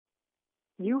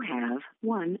You have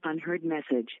one unheard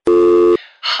message.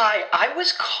 Hi, I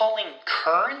was calling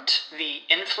Current, the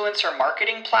influencer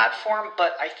marketing platform,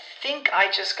 but I think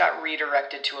I just got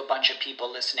redirected to a bunch of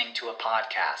people listening to a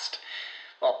podcast.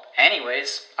 Well,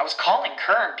 anyways, I was calling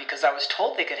Current because I was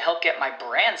told they could help get my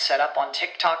brand set up on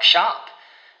TikTok Shop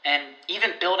and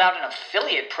even build out an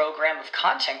affiliate program of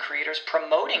content creators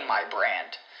promoting my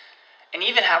brand. And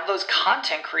even have those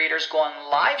content creators go on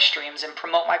live streams and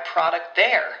promote my product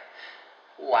there.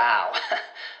 Wow,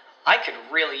 I could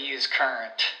really use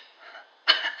Current.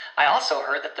 I also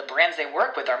heard that the brands they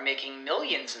work with are making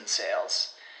millions in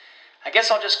sales. I guess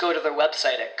I'll just go to their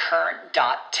website at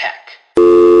current.tech.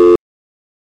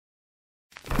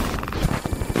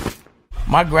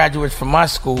 My graduates from my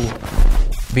school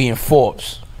being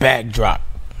Forbes, bag drop.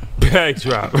 Bag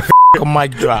drop. A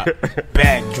mic drop,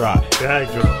 bag drop.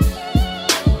 Bag drop.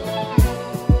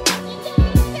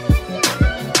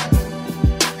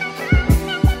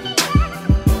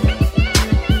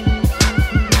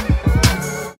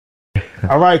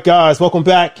 All right, guys, welcome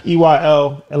back.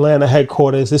 EYL Atlanta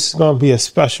headquarters. This is going to be a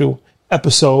special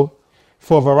episode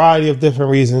for a variety of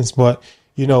different reasons, but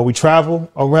you know, we travel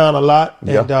around a lot,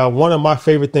 and one of my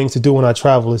favorite things to do when I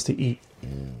travel is to eat.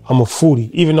 I'm a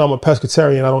foodie. Even though I'm a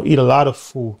pescatarian, I don't eat a lot of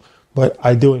food, but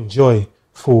I do enjoy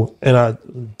food, and I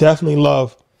definitely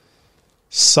love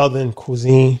Southern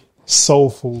cuisine, soul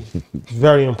food.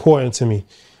 Very important to me.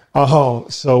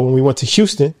 So when we went to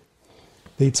Houston,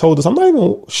 they told us, I'm not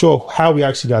even sure how we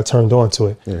actually got turned on to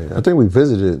it. Yeah, I think we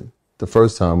visited the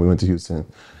first time we went to Houston.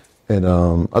 And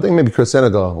I think maybe Chris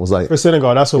Senegal was like... Chris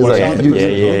Senegal, that's what it was. Like,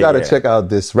 you got to check out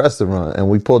this restaurant. And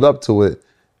we pulled up to it,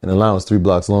 and the line was 3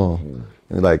 blocks long. And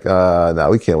we're like,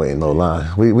 we can't wait in no line.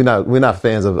 We're not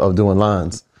fans of doing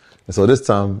lines. And so this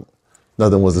time,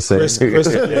 nothing was the same. Chris,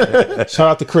 shout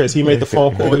out to Chris. He made the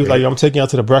phone call. He was like, I'm taking you out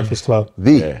to the Breakfast Club.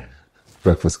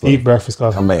 Breakfast Club. Eat Breakfast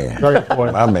Club. My man. Very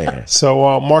important. My man.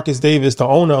 So Marcus Davis, the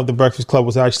owner of the Breakfast Club,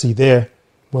 was actually there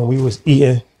when we was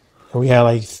eating. And we had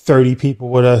like 30 people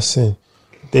with us, and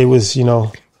they was,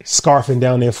 scarfing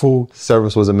down their food.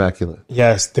 Service was immaculate.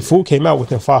 Yes. The food came out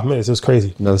within 5 minutes. It was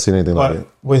crazy. Never seen anything like it.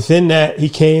 Within that, he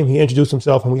came, he introduced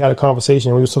himself, and we had a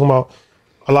conversation. We was talking about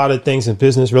a lot of things in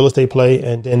business, real estate play,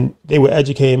 and then they were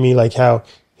educating me like how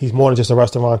he's more than just a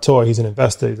restaurateur. He's an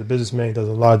investor. He's a businessman. He does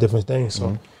a lot of different things.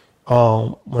 So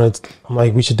I'm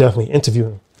like, we should definitely interview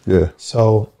him. Yeah.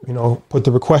 So, put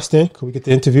the request in. Could we get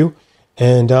the interview?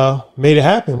 And made it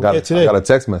happen. I got a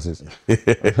text message. I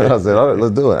said, all right,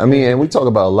 let's do it. I mean, and we talk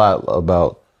about a lot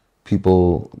about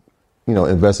people,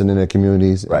 investing in their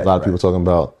communities. Right, a lot of people talking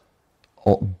about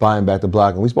buying back the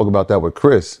block. And we spoke about that with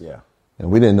Chris. Yeah.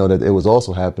 And we didn't know that it was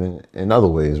also happening in other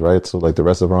ways, right? So like the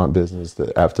restaurant business,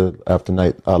 the after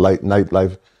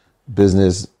nightlife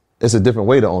business, it's a different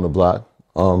way to own a block.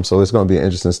 So it's going to be an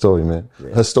interesting story, man. Yeah.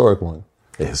 A historic one.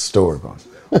 A historic one.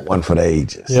 One for the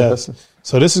ages. Yes.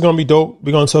 So this is going to be dope.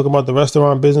 We're going to talk about the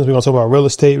restaurant business. We're going to talk about real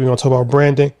estate. We're going to talk about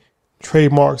branding,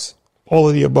 trademarks, all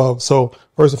of the above. So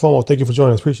first and foremost, thank you for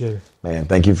joining us. Appreciate it. Man,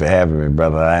 thank you for having me,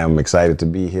 brother. I am excited to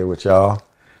be here with y'all.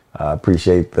 I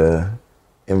appreciate the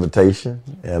invitation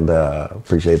and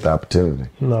appreciate the opportunity.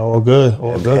 No, all good.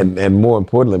 All good. And more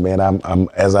importantly, man, I'm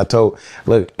as I told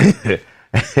you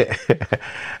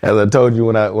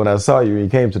when I saw you when you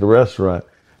came to the restaurant.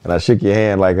 And I shook your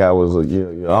hand like I was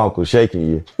your uncle shaking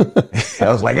you.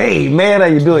 I was like, hey, man, how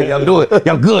you doing? Y'all good.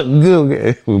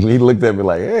 He looked at me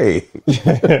like, hey.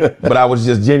 But I was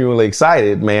just genuinely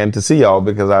excited, man, to see y'all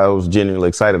because I was genuinely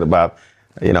excited about,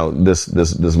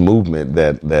 this movement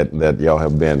that y'all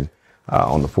have been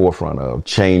on the forefront of,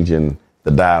 changing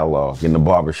the dialogue in the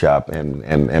barbershop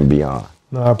and beyond.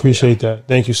 No, I appreciate that.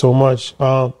 Thank you so much.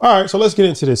 All right, so let's get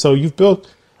into this. So you've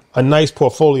built a nice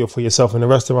portfolio for yourself in the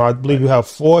restaurant. I believe you have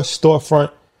 4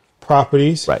 storefront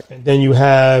properties. Right. And then you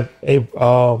have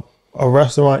a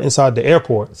restaurant inside the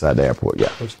airport. Inside the airport, yeah.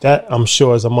 Which that I'm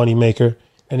sure is a moneymaker.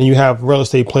 And then you have real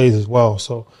estate plays as well.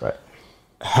 So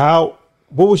what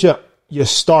was your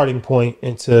starting point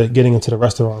into getting into the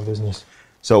restaurant business?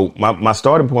 So my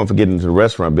starting point for getting into the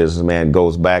restaurant business, man,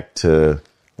 goes back to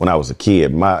when I was a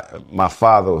kid. My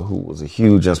father, who was a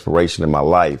huge inspiration in my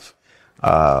life,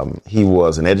 he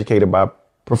was an educator by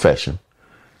profession,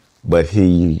 but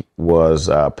he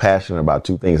was passionate about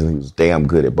 2 things, and he was damn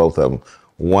good at both of them.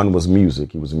 One was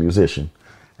music. He was a musician.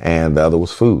 And the other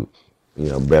was food,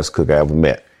 best cook I ever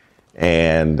met.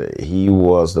 And he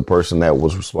was the person that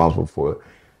was responsible for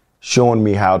showing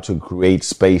me how to create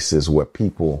spaces where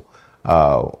people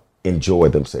enjoy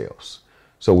themselves.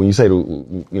 So when you say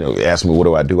ask me,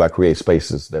 what do? I create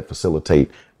spaces that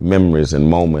facilitate memories and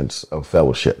moments of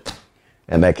fellowship.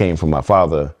 And that came from my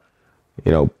father,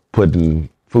 putting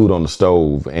food on the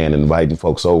stove and inviting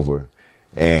folks over,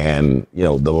 and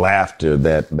the laughter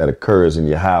that occurs in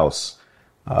your house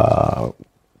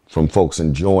from folks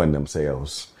enjoying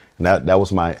themselves. And that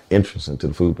was my entrance into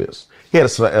the food business. He had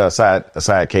a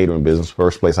side catering business.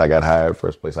 First place I got hired,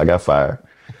 first place I got fired.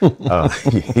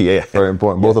 Yeah, very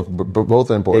important.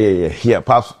 Both are important. Yeah.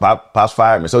 Pops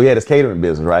fired me, so he had his catering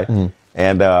business, right? Mm-hmm.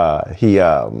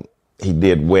 And he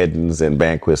did weddings and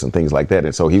banquets and things like that.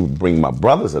 And so he would bring my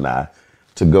brothers and I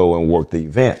to go and work the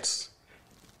events.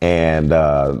 And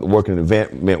working an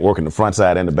event meant working the front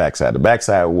side and the back side. The back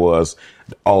side was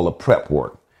all the prep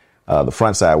work. The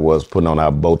front side was putting on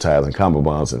our bow ties and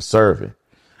cummerbunds and serving.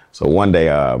 So one day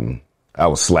I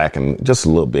was slacking just a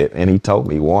little bit, and he told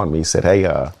me, he warned me, he said, hey,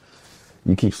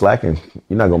 you keep slacking,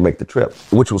 you're not going to make the trip,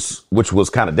 which was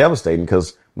kind of devastating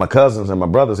because my cousins and my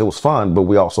brothers, it was fun, but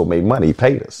we also made money. He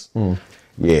paid us. Mm.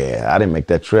 Yeah, I didn't make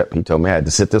that trip. He told me I had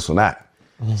to sit this one out.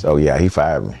 Mm. So, yeah, he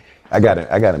fired me. I got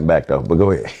him back, though, but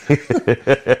go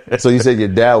ahead. So you said your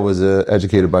dad was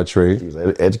educated by trade. He was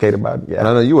educated by, yeah. And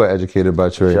I know you were educated by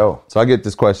trade. Sure. So I get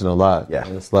this question a lot. Yeah.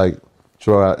 And it's like,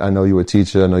 Troy, I know you were a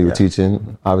teacher. I know you were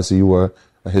teaching. Obviously, you were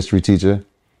a history teacher.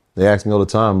 They ask me all the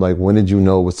time, like, when did you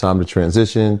know it was time to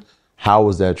transition? How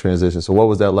was that transition? So what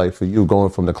was that like for you going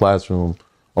from the classroom,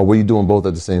 or were you doing both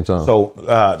at the same time? So,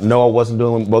 no, I wasn't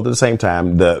doing both at the same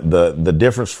time. The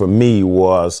difference for me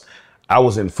was I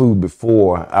was in food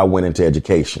before I went into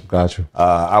education. Gotcha.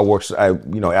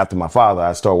 After my father,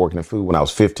 I started working in food when I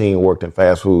was 15, worked in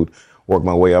fast food, worked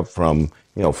my way up from,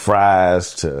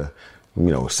 fries to,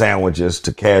 sandwiches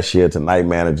to cashier to night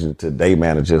manager to day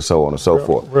manager, so on and so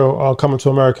forth. Real coming to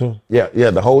American. Yeah,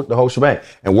 the whole shebang,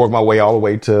 and worked my way all the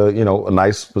way to a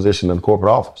nice position in the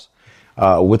corporate office.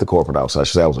 With the corporate office, I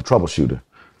should say, I was a troubleshooter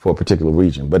for a particular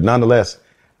region. But nonetheless,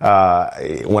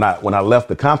 when I left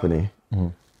the company, mm-hmm.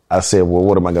 I said, well,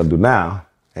 what am I going to do now?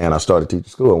 And I started teaching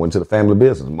school. I went to the family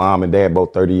business. Mom and dad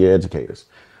both 30-year educators,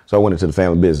 so I went into the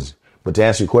family business. But to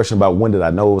answer your question about when did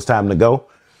I know it was time to go?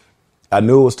 I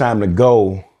knew it was time to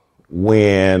go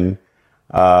when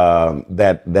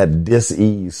that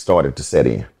dis-ease started to set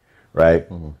in, right?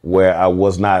 Mm-hmm. Where I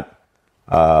was not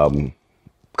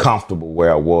comfortable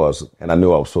where I was, and I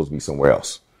knew I was supposed to be somewhere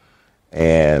else.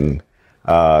 And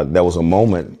there was a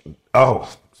moment.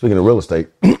 Oh, speaking of real estate,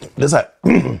 this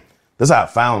is how I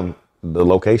found the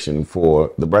location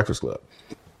for the Breakfast Club.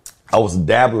 I was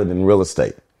dabbling in real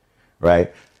estate,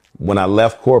 right? When I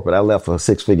left corporate, I left for a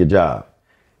 6-figure job.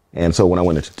 And so when I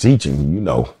went into teaching,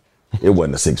 it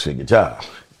wasn't a 6-figure job.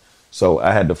 So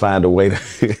I had to find a way to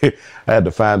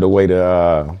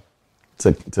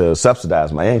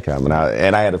subsidize my income, and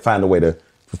I had to find a way to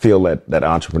fulfill that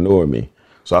entrepreneur in me.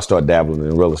 So I started dabbling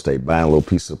in real estate, buying little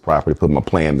pieces of property, putting my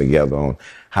plan together on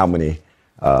how many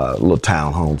little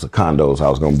townhomes or condos I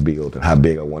was going to build and how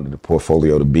big I wanted the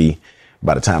portfolio to be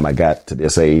by the time I got to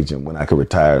this age and when I could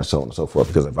retire and so on and so forth.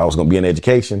 Because if I was going to be in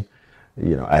education,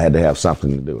 I had to have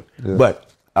something to do it. Yeah. But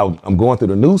I'm going through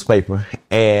the newspaper,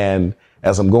 and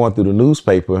as I'm going through the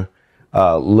newspaper,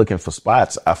 looking for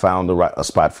spots, I found a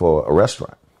spot for a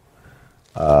restaurant.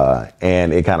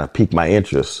 And it kind of piqued my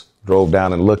interest. Drove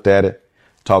down and looked at it,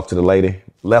 talked to the lady,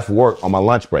 left work on my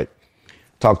lunch break,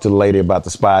 talked to the lady about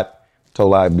the spot,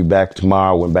 told her I'd be back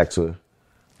tomorrow, went back to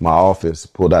my office,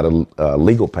 pulled out a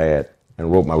legal pad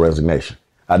and wrote my resignation.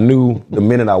 I knew the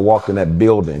minute I walked in that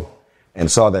building and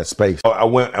saw that space. I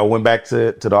went back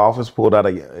to the office, pulled out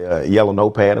a yellow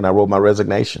notepad, and I wrote my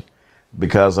resignation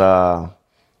because, I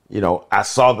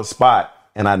saw the spot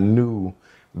and I knew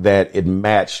that it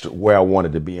matched where I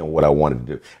wanted to be and what I wanted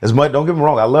to do. As much, don't get me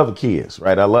wrong, I love the kids,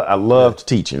 right? I loved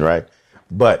teaching, right?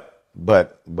 But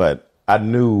I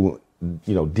knew,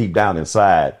 deep down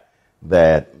inside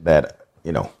that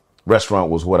restaurant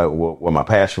was what my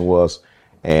passion was,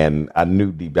 and I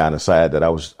knew deep down inside that I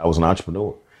was an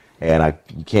entrepreneur. And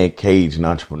you can't cage an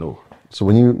entrepreneur. So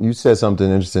when you said something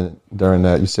interesting during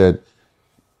that, you said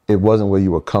it wasn't where you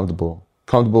were comfortable.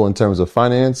 Comfortable in terms of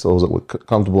finance, or was it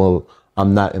comfortable,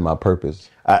 I'm not in my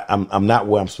purpose? I'm not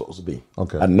where I'm supposed to be.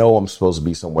 Okay. I know I'm supposed to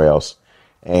be somewhere else.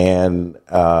 And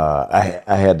I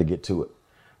had to get to it.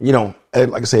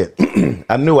 Like I said,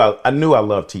 I knew I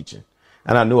loved teaching,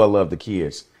 and I knew I loved the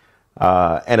kids.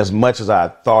 And as much as I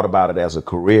thought about it as a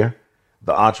career,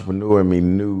 the entrepreneur in me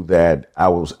knew that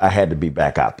I had to be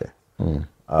back out there.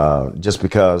 Just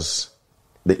because,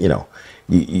 that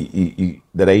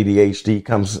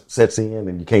ADHD sets in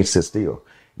and you can't sit still.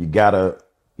 You gotta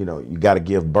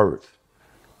give birth.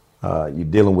 You're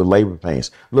dealing with labor pains.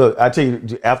 Look, I tell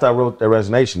you, after I wrote that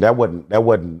resignation, that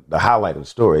wasn't the highlight of the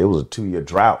story. It was a 2-year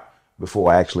drought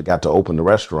before I actually got to open the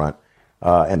restaurant,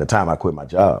 and the time I quit my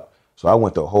job. So I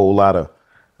went to a whole lot of,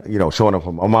 showing up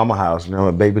from my mama's house.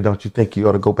 Baby, don't you think you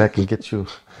ought to go back and get you?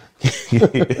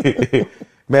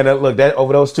 Man, look, that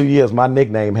over those 2 years, my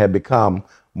nickname had become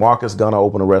Marcus Gonna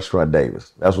Open a Restaurant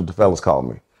Davis. That's what the fellas called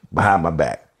me, behind my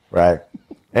back, right?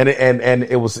 And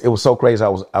it was so crazy.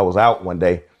 I was out one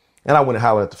day, and I went and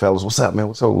hollered at the fellas. What's up, man?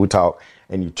 What's up? We talk,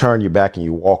 and you turn your back and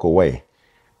you walk away.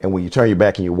 And when you turn your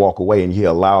back and you walk away and you hear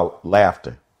loud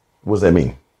laughter, what does that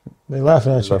mean? They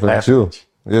laughing at you. Laughing at you.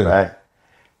 Yeah. Right.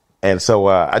 And so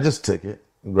I just took it,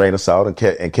 grain of salt, and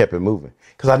kept it moving,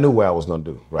 because I knew what I was going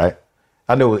to do. Right.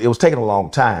 I knew it was taking a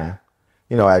long time.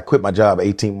 I quit my job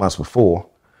 18 months before,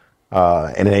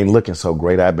 and it ain't looking so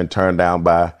great. I've been turned down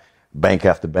by bank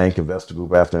after bank, investor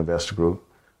group after investor group,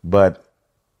 but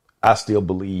I still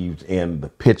believed in the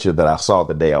picture that I saw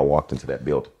the day I walked into that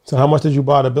building. So how much did you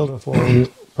buy the building for when you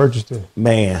purchased it?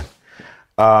 Man.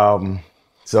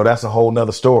 So that's a whole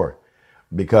nother story,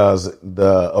 because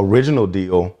the original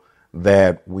deal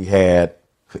that we had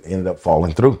ended up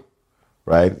falling through,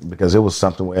 right? Because it was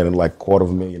something we had like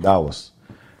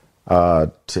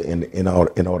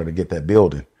 $250,000 in order to get that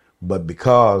building. But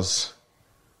because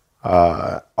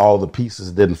all the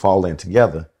pieces didn't fall in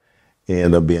together, it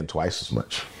ended up being twice as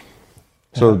much.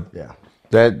 So Yeah.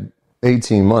 that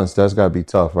 18 months, that's got to be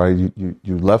tough, right?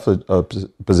 You left a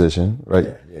position,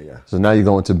 right? Yeah. So now you're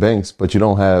going to banks, but you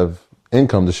don't have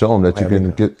income to show them that you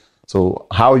can get. So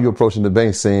how are you approaching the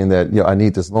bank saying that, I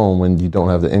need this loan, when you don't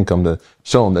have the income to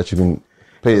show them that you can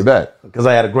pay it back? Because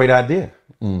I had a great idea.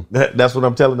 That's what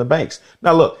I'm telling the banks.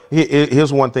 Now, look,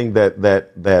 here's one thing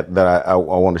that I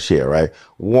want to share, right?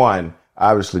 One,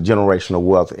 obviously, generational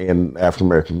wealth in the African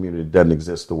American community doesn't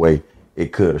exist the way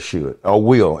it could or should or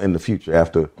will in the future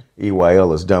after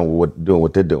EYL is done with doing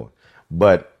what they're doing.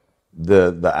 But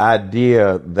the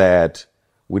idea that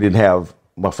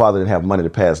my father didn't have money to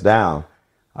pass down,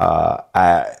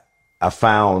 I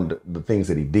found the things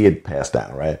that he did pass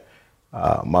down, right?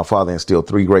 My father instilled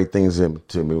three great things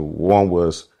into me. One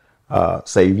was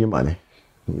save your money,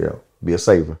 be a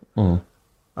saver.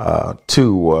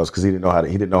 Two was, because he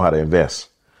didn't know how to invest.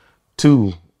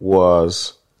 Two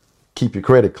was keep your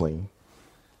credit clean.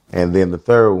 And then the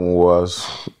third one was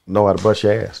know how to bust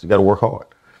your ass. You got to work hard.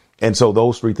 And so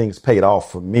those three things paid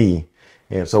off for me.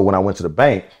 And so when I went to the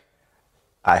bank,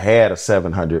 I had a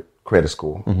 700 credit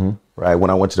score, right? When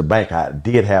I went to the bank, I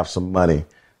did have some money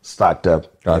stocked up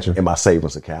in my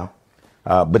savings account,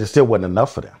 but it still wasn't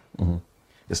enough for them.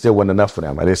 It still wasn't enough for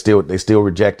them. They still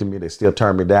rejected me. They still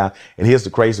turned me down. And here's the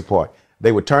crazy part.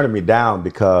 They were turning me down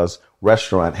because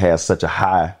restaurant has such a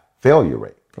high failure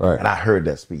rate. Right. And I heard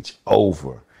that speech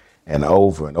over and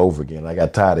over and over again. I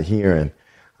got tired of hearing.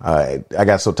 I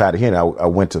got so tired of hearing. I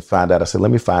went to find out. I said,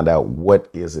 let me find out what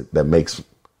is it that makes,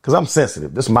 because I'm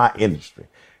sensitive. This is my industry.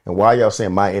 And why y'all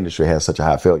saying my industry has such a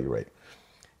high failure rate?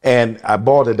 And I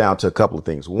boiled it down to a couple of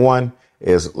things. One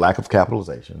is lack of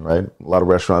capitalization, right? A lot of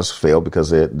restaurants fail because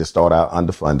they start out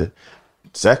underfunded.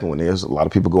 Second one is a lot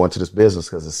of people go into this business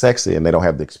because it's sexy and they don't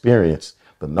have the experience,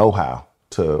 the know-how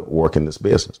to work in this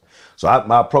business. So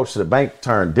my approach to the bank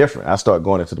turned different. I started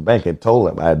going into the bank and told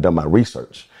them I had done my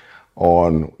research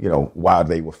on, why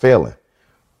they were failing,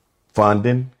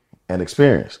 funding and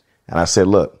experience. And I said,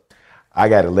 look, I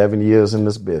got 11 years in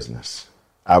this business.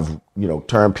 I've,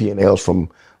 turned P&Ls from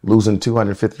losing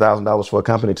 $250,000 for a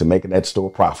company to making that store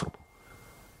profitable.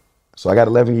 So I got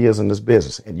 11 years in this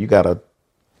business, and you got a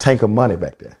tank of money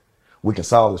back there. We can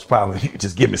solve this problem. You can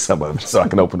just give me some of it so I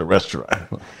can open the restaurant.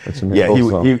 Yeah, he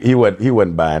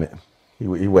wasn't buying it.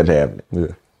 He wasn't having it.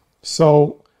 Yeah.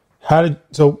 So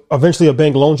eventually a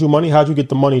bank loaned you money. How'd you get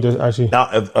the money to actually? Now,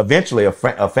 eventually a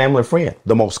family friend.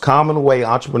 The most common way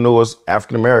entrepreneurs,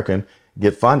 African American,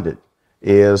 get funded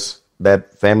is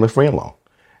that family friend loan.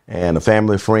 And a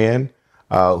family friend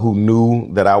who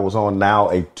knew that I was on now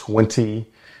a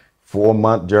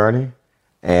 24-month journey.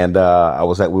 And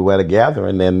we were at a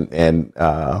gathering, and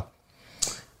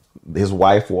his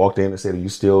wife walked in and said, "Are you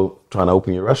still trying to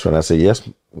open your restaurant?" I said, "Yes."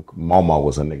 Mama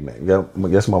was her nickname. Yeah,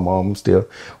 yes, my mom still.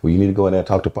 Well, you need to go in there and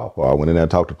talk to Papa. I went in there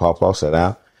and talked to Papa, sat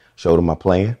down, showed him my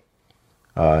plan.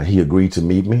 He agreed to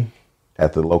meet me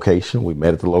at the location. We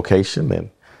met at the location, and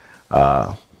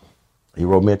he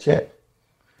wrote me a check.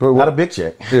 Not a big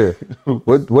check. Yeah.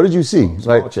 What did you see?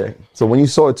 Small check. So when you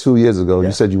saw it 2 years ago,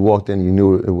 you said you walked in, you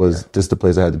knew it was this the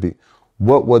place I had to be.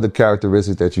 What were the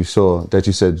characteristics that you saw that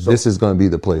you said this is going to be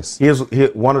the place? Here's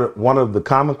one of the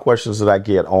common questions that I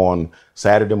get on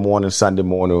Saturday morning, Sunday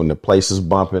morning, when the place is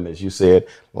bumping, as you said,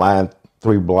 line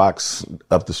 3 blocks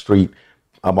up the street.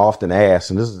 I'm often asked,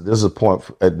 and this is a point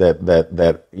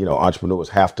that entrepreneurs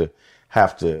have to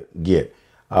get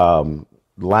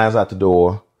lines out the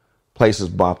door, place is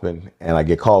bumping, and I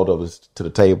get called over to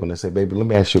the table, and they say, baby, let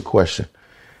me ask you a question.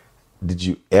 Did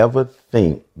you ever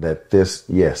think that this?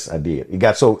 Yes, I did. It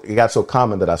got so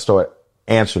common that I started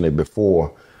answering it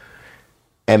before.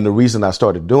 And the reason I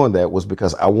started doing that was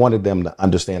because I wanted them to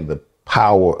understand the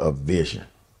power of vision,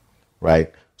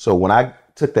 right? So when I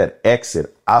took that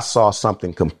exit, I saw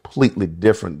something completely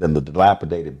different than the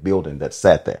dilapidated building that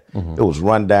sat there. Mm-hmm. It was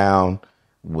run down,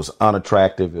 was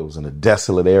unattractive. It was in a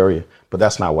desolate area, but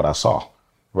that's not what I saw,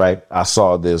 right? I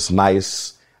saw this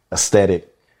nice aesthetic.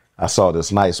 I saw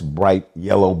this nice bright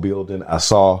yellow building. I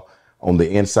saw on the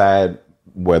inside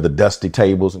where the dusty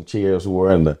tables and chairs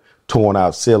were and the torn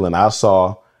out ceiling. I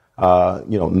saw,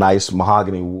 nice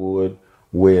mahogany wood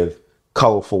with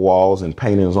colorful walls and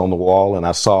paintings on the wall. And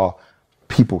I saw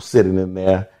people sitting in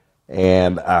there,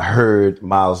 and I heard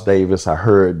Miles Davis. I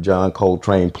heard John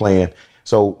Coltrane playing.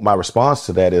 So my response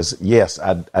to that is, yes,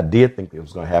 I did think it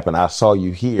was going to happen. I saw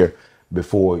you here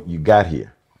before you got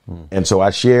here. And so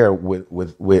I share with,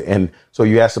 and so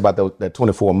you asked about that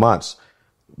 24 months.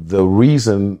 The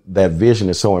reason that vision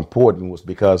is so important was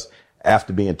because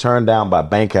after being turned down by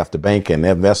bank after bank and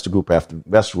investor group after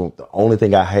investor group, the only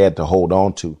thing I had to hold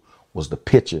on to was the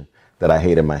picture that I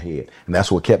had in my head. And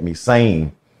that's what kept me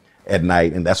sane at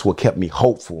night. And that's what kept me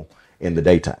hopeful in the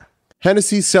daytime.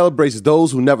 Hennessy celebrates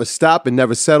those who never stop and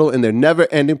never settle in their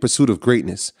never-ending pursuit of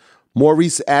greatness.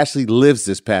 Maurice Ashley lives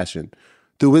this passion.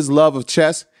 Through his love of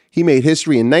chess, he made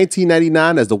history in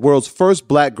 1999 as the world's first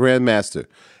black grandmaster,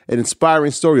 an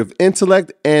inspiring story of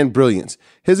intellect and brilliance.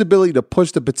 His ability to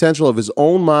push the potential of his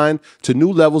own mind to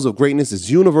new levels of greatness is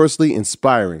universally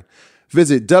inspiring.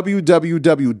 Visit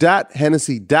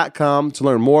www.hennessy.com to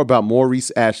learn more about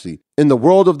Maurice Ashley. In the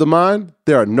world of the mind,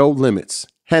 there are no limits.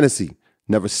 Hennessy,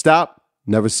 never stop,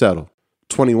 never settle.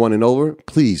 21 and over,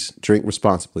 please drink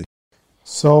responsibly.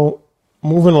 So,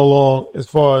 moving along, as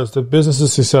far as the business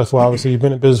is successful, obviously you've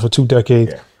been in business for 2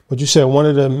 decades, but you said one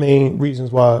of the main reasons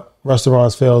why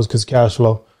restaurants fail is because cash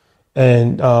flow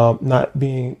and not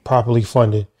being properly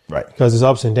funded. Right. Because it's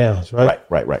ups and downs, right?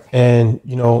 Right. And,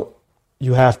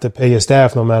 you have to pay your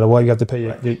staff no matter what. You have to pay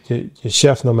your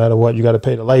chef no matter what. You got to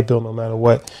pay the light bill no matter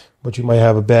what. But you might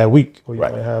have a bad week, or you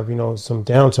might have, some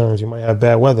downturns. You might have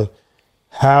bad weather.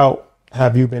 How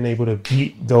have you been able to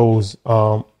beat those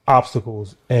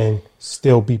obstacles and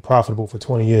still be profitable for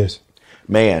 20 years?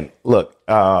 Man, look,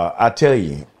 I tell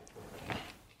you,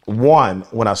 one,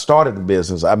 when I started the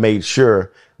business, I made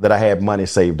sure that I had money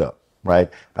saved up,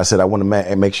 right? I said, I want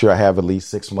to make sure I have at least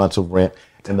 6 months of rent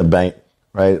in the bank,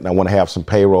 right? And I want to have some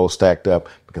payroll stacked up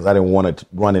because I didn't want it to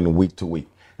run in week to week.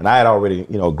 And I had already,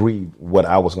 agreed what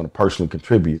I was going to personally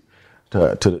contribute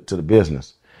to the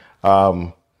business.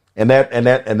 And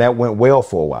that went well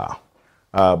for a while.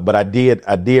 But I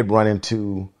did run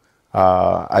into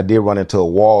a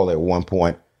wall at one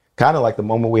point, kind of like the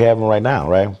moment we're having right now,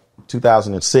 right?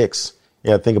 2006.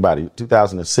 Yeah, think about it.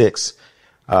 2006,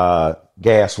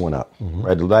 gas went up,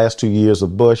 right? The last 2 years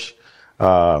of Bush,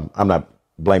 I'm not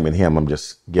blaming him. I'm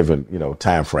just giving,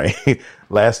 time frame.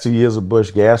 Last 2 years of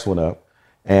Bush, gas went up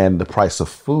and the price of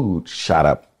food shot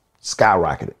up,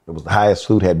 skyrocketed. It was the highest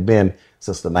food had been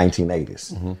since the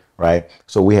 1980s, right?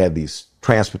 So we had these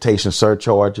transportation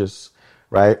surcharges,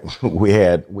 right? We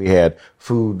had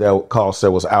food costs that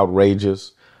was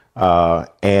outrageous.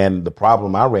 And the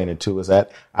problem I ran into is that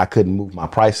I couldn't move my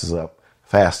prices up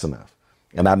fast enough.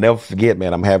 And I'll never forget,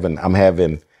 man, I'm having, a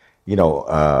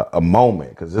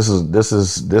moment, because this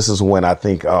is when I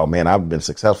think, oh man, I've been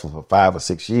successful for 5 or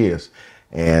 6 years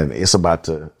and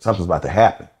something's about to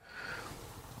happen.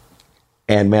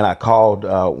 And man, I called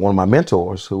one of my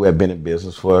mentors who had been in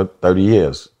business for 30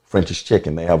 years, French's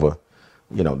Chicken. They have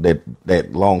that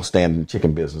long-standing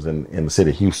chicken business in the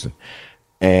city of Houston.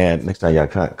 And next time y'all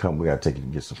come, we gotta take you to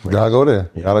get some French. Gotta go there.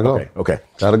 Yeah. Gotta go. Okay.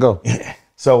 Gotta go.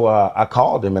 So I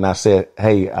called him and I said,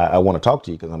 hey, I want to talk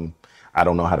to you because I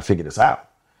don't know how to figure this out.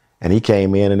 And he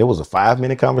came in and it was a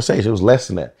 5-minute conversation. It was less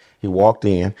than that. He walked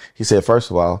in. He said,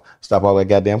 first of all, stop all that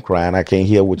goddamn crying. I can't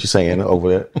hear what you're saying over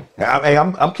there.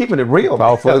 I'm keeping it real.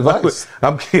 Powerful advice.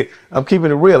 I'm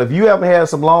keeping it real. If you haven't had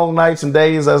some long nights and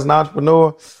days as an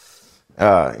entrepreneur,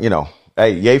 hey,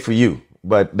 yay for you.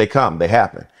 But they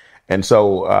happen. And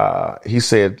so he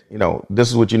said, this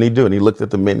is what you need to do. And he looked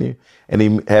at the menu and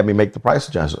he had me make the price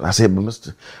adjustment. I said, but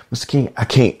Mr. King, I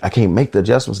can't make the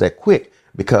adjustments that quick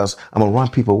because I'm going to run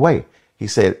people away. He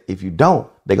said, if you don't,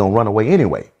 they're going to run away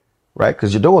anyway, right?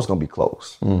 Because your door's going to be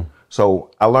closed. So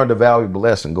I learned a valuable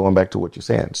lesson going back to what you're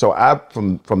saying. So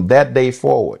from that day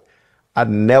forward, I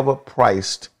never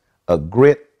priced a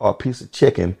grit or a piece of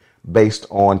chicken based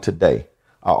on today.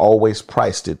 I always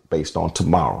priced it based on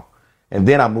tomorrow. And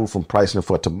then I moved from pricing it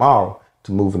for tomorrow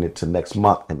to moving it to next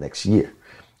month and next year.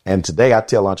 And today I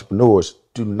tell entrepreneurs,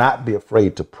 do not be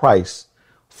afraid to price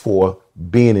for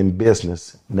being in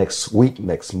business next week,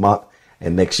 next month,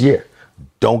 and next year.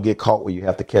 Don't get caught where you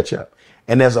have to catch up.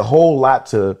 And there's a whole lot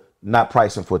to not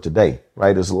pricing for today,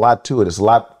 right? There's a lot to it. There's a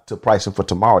lot to pricing for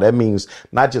tomorrow. That means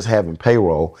not just having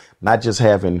payroll, not just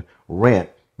having rent,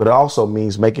 but it also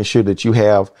means making sure that you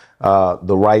have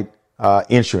the right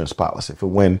insurance policy for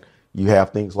when you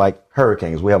have things like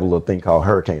hurricanes. We have a little thing called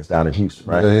hurricanes down in Houston,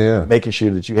 right? Yeah. Making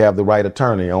sure that you have the right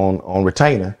attorney on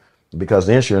retainer, because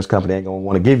the insurance company ain't going to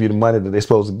want to give you the money that they're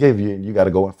supposed to give you, and you got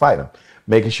to go and fight them.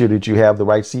 Making sure that you have the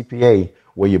right CPA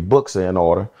where your books are in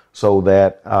order, so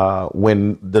that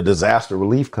when the disaster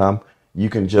relief come, you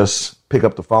can just pick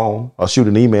up the phone or shoot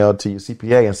an email to your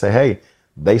CPA and say, hey,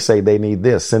 they say they need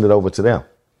this, send it over to them,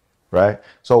 right?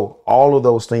 So all of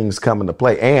those things come into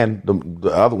play. And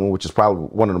the other one, which is probably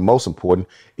one of the most important,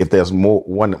 if there's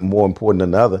one more important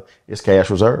than the other, is cash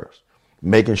reserves.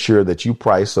 Making sure that you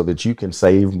price so that you can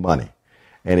save money.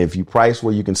 And if you price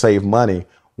where you can save money,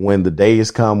 when the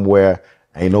days come where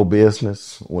ain't no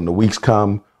business, when the weeks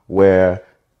come where,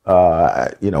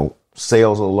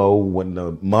 sales are low, when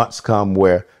the months come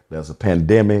where there's a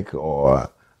pandemic or an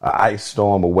ice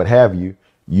storm or what have you,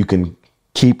 you can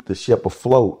keep the ship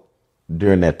afloat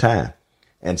during that time.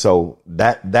 And so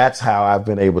that's how I've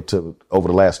been able to, over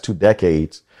the last 2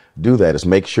 decades, do that, is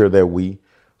make sure that we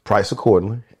price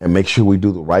accordingly and make sure we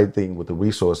do the right thing with the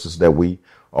resources that we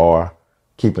are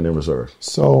keeping in reserve.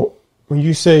 So when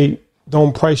you say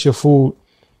don't price your food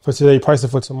for today, price it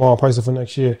for tomorrow, price it for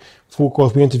next year, food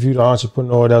costs, we interviewed an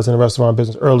entrepreneur that was in the restaurant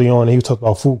business early on, and he talked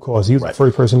about food costs. He was the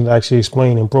first person to actually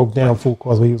explain and broke down food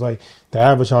costs, where he was like, the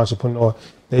average entrepreneur,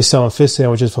 they selling fish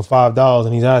sandwiches for $5,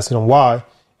 and he's asking them why.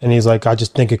 And he's like, I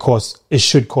just think it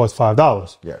should cost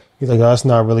 $5. Yeah. He's like, that's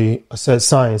not really a set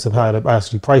science of how to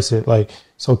actually price it. Like,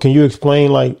 so can you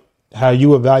explain like how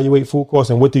you evaluate food costs,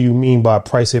 and what do you mean by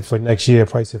price it for next year,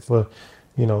 price it for,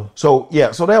 So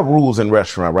there are rules in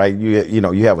restaurant, right?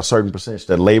 You have a certain percentage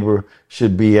that labor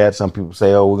should be at. Some people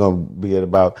say, we're going to be at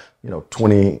about,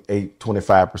 28,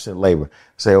 25% labor.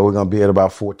 Say, we're going to be at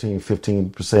about 14,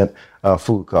 15%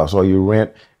 food costs, or your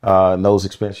rent. And those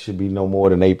expenses should be no more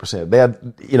than 8%.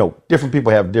 Different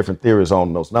people have different theories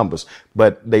on those numbers,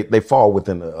 but they fall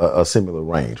within a similar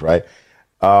range, right?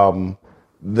 The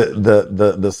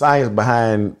science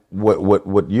behind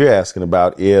what you're asking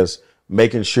about is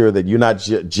making sure that you're not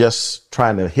just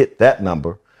trying to hit that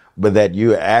number, but that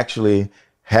you're actually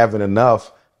having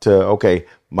enough to,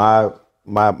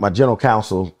 my general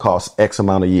counsel costs X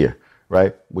amount a year,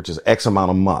 right? Which is X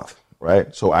amount a month,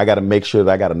 right? So I got to make sure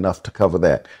that I got enough to cover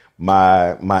that.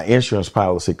 My insurance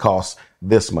policy costs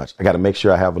this much. I got to make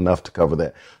sure I have enough to cover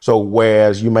that. So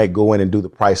whereas you may go in and do the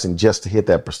pricing just to hit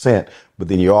that percent, but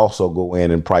then you also go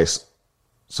in and price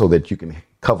so that you can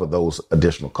cover those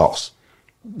additional costs.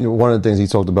 One of the things he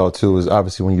talked about too is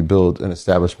obviously when you build an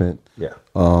establishment,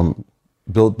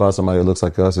 built by somebody that looks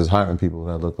like us, is hiring people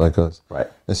that look like us. Right.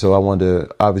 And so I wonder,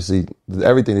 obviously,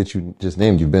 everything that you just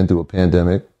named, you've been through a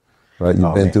pandemic, right?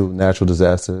 You've been through natural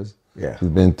disasters. Yeah.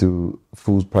 You've been through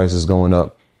food prices going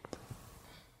up.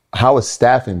 How has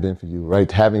staffing been for you,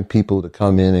 right? Having people to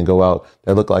come in and go out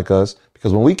that look like us.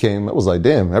 Because when we came, it was like,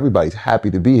 damn, everybody's happy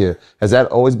to be here. Has that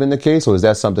always been the case, or is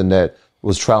that something that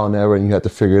was trial and error and you had to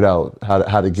figure it out, how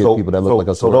to get people that look like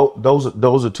us? So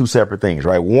those are two separate things,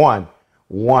 right? One,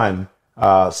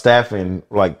 staffing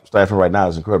right now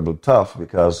is incredibly tough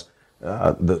because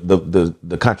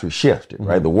the country shifted,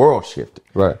 right? Mm-hmm. The world shifted,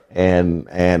 right?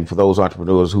 And for those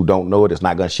entrepreneurs who don't know it, it's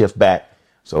not going to shift back.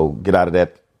 So get out of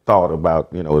that thought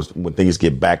about when things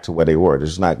get back to where they were. It's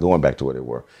just not going back to where they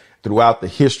were. Throughout the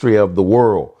history of the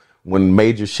world, when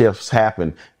major shifts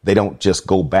happen, they don't just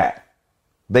go back.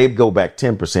 They go back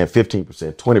 10%,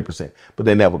 15%, 20%, but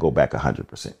they never go back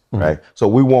 100%, right? So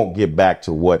we won't get back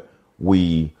to what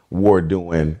we were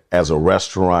doing as a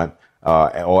restaurant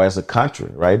or as a country,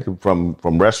 right? From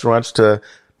restaurants to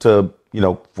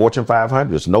Fortune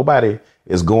 500s. Nobody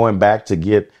is going back to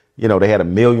get, they had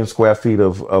 1 million square feet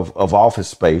of office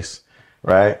space,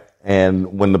 right?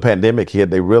 And when the pandemic hit,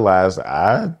 they realized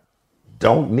I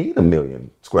don't need 1 million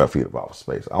square feet of office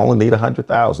space. I only need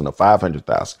 100,000 or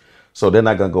 500,000. So they're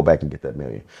not going to go back and get that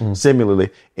million. Similarly,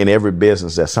 in every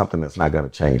business, that's something that's not going to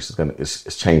change.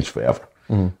 It's changed forever,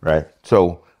 right?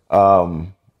 So,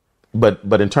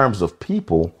 but in terms of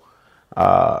people,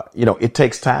 it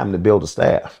takes time to build a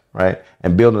staff, right?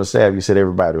 And building a staff, you said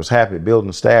everybody was happy. Building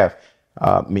a staff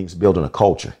means building a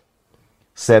culture,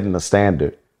 setting a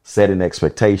standard, setting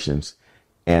expectations,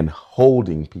 and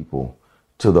holding people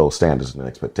to those standards and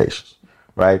expectations,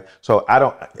 right? So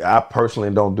I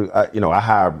personally don't do, I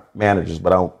hire managers,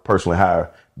 but I don't personally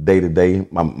hire day to day.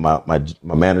 My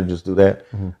managers do that,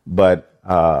 but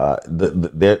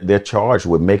they're charged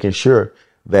with making sure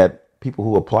that people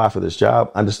who apply for this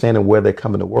job understanding where they're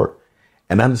coming to work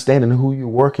and understanding who you're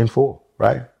working for,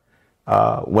 right?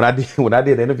 When I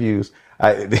did interviews,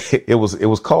 it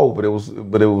was cold, but it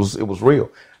was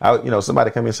real.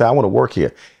 Somebody come in and say, I want to work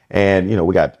here, and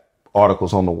we got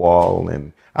articles on the wall,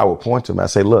 and I would point to them. I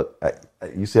say, look,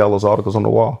 you see all those articles on the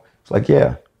wall? It's like,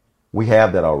 yeah, we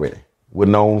have that already. We're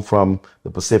known from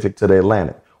the Pacific to the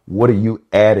Atlantic. What are you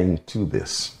adding to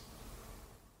this?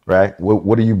 Right?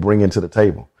 What are you bringing to the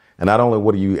table? And not only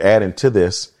what are you adding to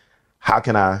this, how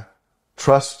can I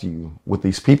trust you with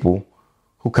these people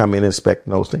who come in and inspect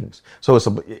those things? So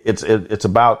it's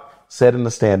about setting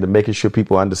the standard, making sure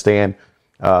people understand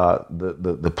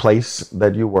the place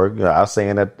that you work. I was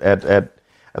saying at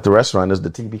the restaurant is the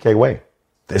TBK way.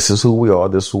 This is who we are.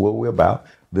 This is what we're about.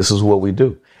 This is what we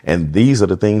do. And these are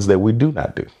the things that we do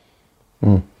not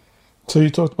do. So you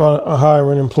talked about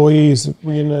hiring employees.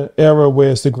 We're in an era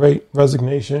where it's the great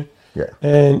resignation. Yeah.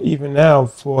 And even now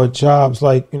for jobs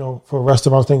like, for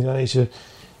restaurants, things of that nature,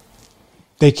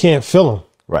 they can't fill them.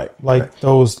 Right.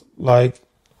 Those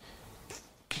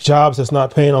jobs that's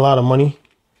not paying a lot of money,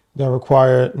 that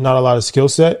require not a lot of skill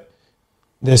set.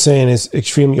 They're saying it's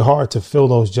extremely hard to fill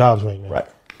those jobs right now. Right.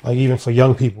 Like even for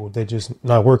young people, they're just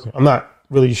not working. I'm not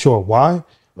really sure why,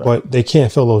 but they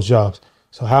can't fill those jobs.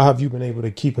 So how have you been able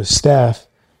to keep a staff,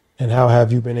 and how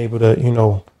have you been able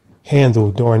to,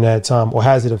 handle during that time, or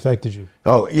has it affected you?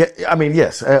 Oh, yeah. I mean,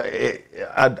 yes.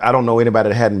 I don't know anybody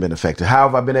that hadn't been affected. How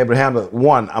have I been able to handle it?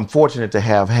 One, I'm fortunate to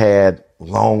have had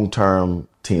long-term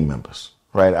team members,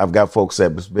 right? I've got folks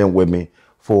that's been with me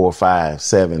 4, 5,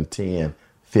 7, 10,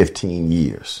 15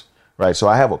 years, right? So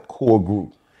I have a core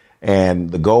group,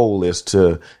 and the goal is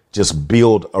to just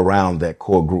build around that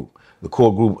core group. The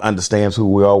core group understands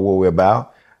who we are, what we're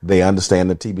about. They understand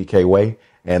the TBK way,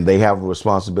 and they have a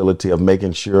responsibility of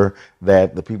making sure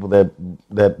that the people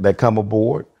that come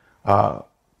aboard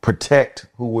protect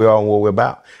who we are and what we're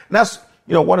about. And that's,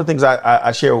 one of the things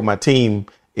I share with my team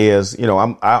is,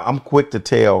 I'm quick to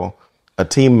tell a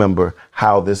team member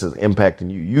how this is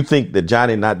impacting you. You think that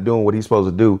Johnny not doing what he's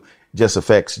supposed to do just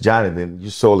affects Johnny, then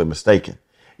you're sorely mistaken.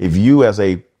 If you as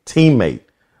a teammate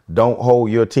don't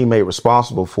hold your teammate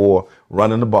responsible for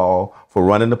running the ball, for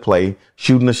running the play,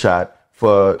 shooting the shot,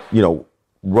 for,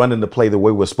 running the play the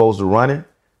way we're supposed to run it,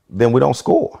 then we don't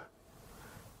score.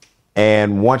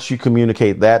 And once you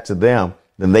communicate that to them,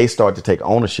 then they start to take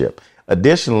ownership.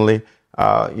 Additionally,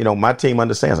 my team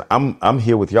understands I'm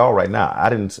here with y'all right now. I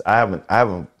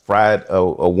haven't fried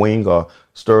a wing or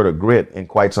stirred a grit in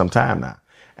quite some time now.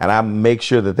 And I make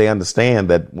sure that they understand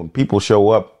that when people show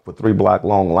up for 3-block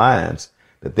long lines,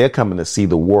 that they're coming to see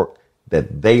the work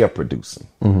that they are producing.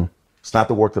 Mm-hmm. It's not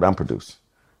the work that I'm producing.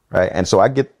 Right. And so I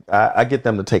get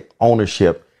them to take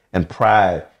ownership and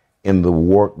pride in the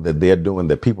work that they're doing,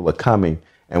 that people are coming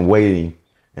and waiting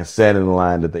and standing in the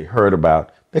line that they heard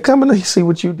about. They're coming to see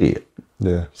what you did.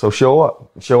 Yeah. So show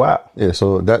up, show out. Yeah.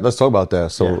 So let's talk about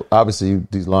that. So obviously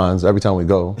these lines, every time we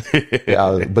go,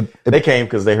 but they came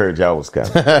because they heard y'all was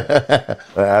coming.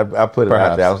 I put it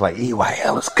out there. I was like,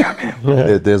 EYL is coming.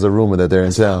 There's a rumor that they're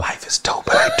in town. Life is dope,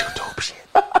 but I do dope shit.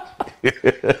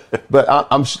 But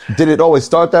did it always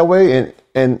start that way?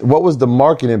 And what was the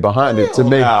marketing behind it to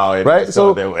make right?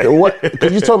 So what?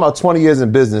 Because you're talking about 20 years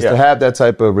in business to have that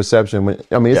type of reception.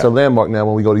 It's a landmark now.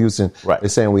 When we go to Houston, they're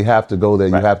saying we have to go there.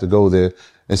 You have to go there.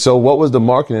 And so, what was the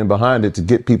marketing behind it to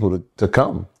get people to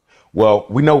come? Well,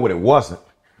 we know what it wasn't.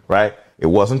 Right? It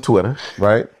wasn't Twitter.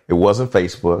 Right? It wasn't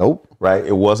Facebook. Nope. Right?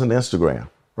 It wasn't Instagram.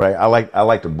 Right? I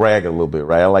like to brag a little bit.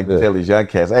 Right? I like to tell these young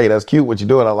cats, hey, that's cute what you're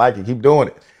doing. I like it. Keep doing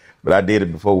it. But I did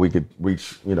it before we could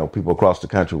reach, people across the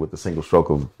country with a single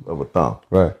stroke of a thumb.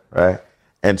 Right. Right.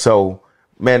 And so,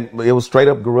 man, it was straight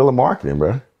up guerrilla marketing,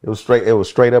 bro. It was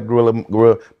straight up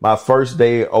guerrilla. My first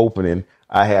day opening,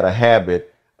 I had a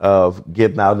habit of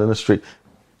getting out in the street.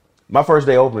 My first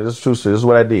day opening, this is true story. This is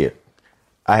what I did.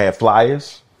 I had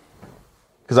flyers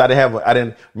because I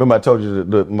didn't remember I told you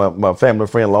my family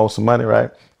friend loaned some money, right?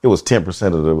 It was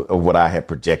 10% of what I had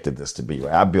projected this to be,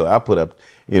 right? I put up,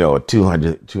 a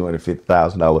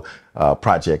 $250,000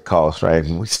 project cost, right?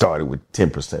 And we started with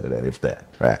 10% of that, if that,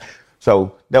 right?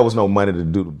 So there was no money to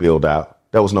do the build out.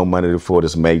 There was no money for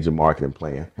this major marketing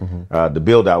plan. Mm-hmm. The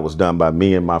build out was done by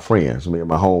me and my friends, me and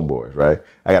my homeboys, right?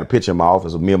 I got a picture in my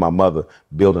office of me and my mother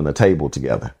building a table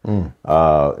together.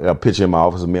 A picture in my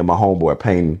office of me and my homeboy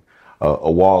painting a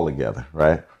wall together,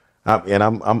 right?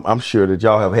 I'm sure that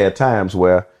y'all have had times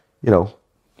where,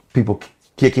 people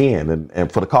kick in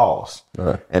and for the calls.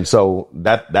 Right. And so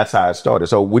that's how it started.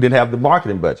 So we didn't have the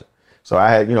marketing budget. So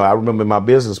I had, I remember my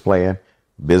business plan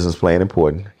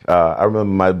important. I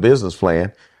remember my business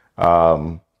plan,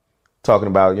 talking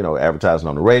about, advertising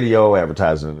on the radio,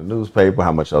 advertising in the newspaper,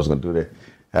 how much I was going to do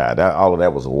that. All of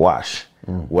that was a wash.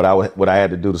 What I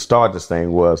had to do to start this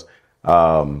thing was,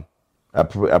 I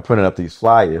printed up these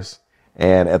flyers,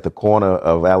 and at the corner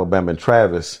of Alabama and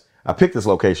Travis, I picked this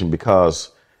location because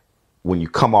when you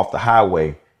come off the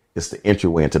highway, it's the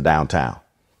entryway into downtown.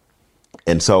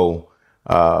 And so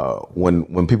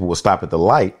when people would stop at the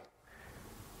light,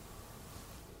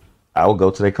 I would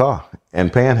go to their car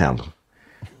and panhandle,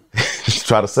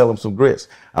 try to sell them some grits.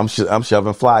 I'm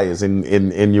shoving flyers in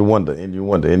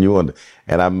Uwanda.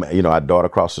 And I dart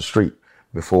across the street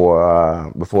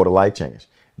before the light changed.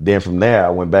 Then from there, I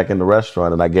went back in the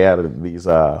restaurant and I gathered these.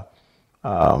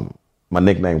 My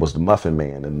nickname was the Muffin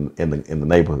Man in the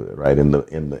neighborhood, right in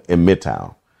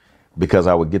Midtown, because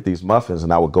I would get these muffins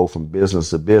and I would go from business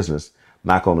to business,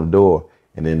 knock on the door,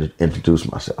 and then introduce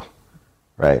myself,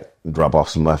 right, and drop off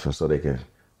some muffins so they can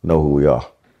know who we are.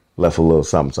 Left a little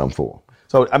something for them.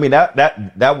 So I mean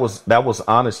that was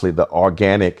honestly the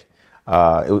organic.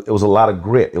 It was a lot of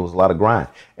grit. It was a lot of grind.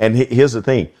 And here's the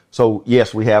thing. So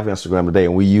yes, we have Instagram today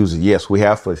and we use it. Yes, we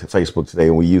have Facebook today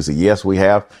and we use it. Yes, we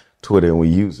have Twitter and we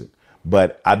use it.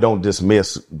 But I don't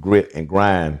dismiss grit and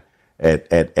grind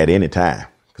at any time,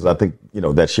 because I think,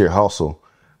 that sheer hustle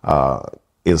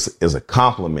is a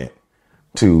compliment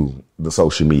to the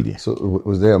social media. So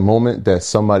was there a moment that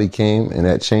somebody came and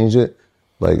that changed it?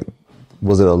 Like,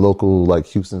 was it a local, like,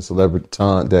 Houston celebrity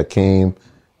that came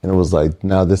and it was like,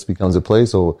 now this becomes a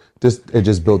place, or it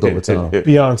just built over time?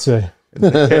 Beyonce.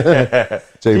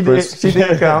 Jay Prince. She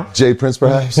did come. Jay Prince,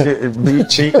 perhaps.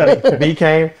 B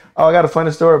came. Oh, I got a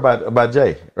funny story about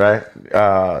Jay. Right.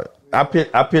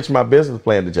 I pitched my business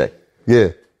plan to Jay. Yeah.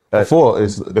 Before.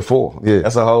 Yeah.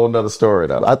 That's a whole nother story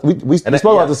though. We spoke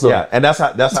about this stuff. Yeah. And that's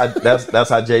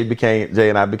how Jay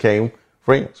and I became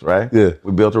friends. Right. Yeah.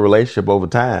 We built a relationship over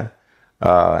time.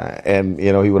 And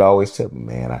he would always tell me,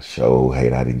 man, I sure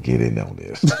hate I didn't get in on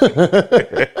this.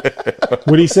 What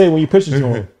did he say when you pitched it to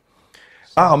him?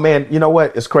 Oh man, you know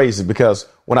what? It's crazy because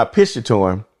when I pitched it to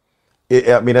him,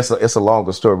 it's a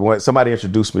longer story. But when somebody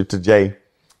introduced me to Jay,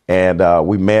 and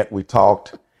we met, we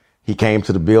talked. He came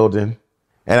to the building,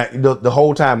 and the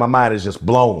whole time my mind is just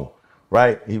blown.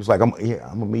 Right? He was like, "I'm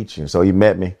gonna meet you." So he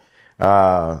met me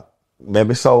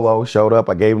solo. Showed up.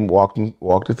 I gave him walked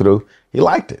it through. He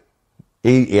liked it.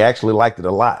 He actually liked it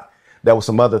a lot. There were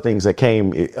some other things that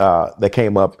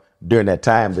came up during that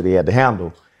time that he had to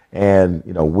handle. And,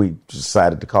 we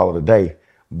decided to call it a day.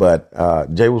 But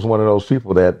Jay was one of those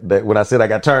people that when I said I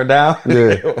got turned down,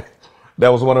 that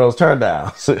was one of those turn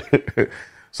downs.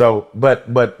 So,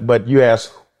 but you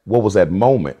asked, what was that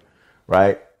moment,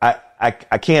 right? I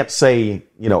can't say,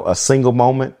 a single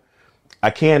moment. I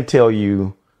can tell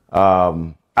you,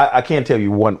 I can't tell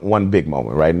you one big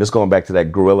moment, right? And this going back to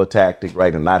that guerrilla tactic,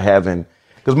 right? And not having,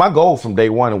 because my goal from day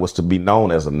one was to be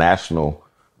known as a national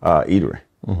eatery.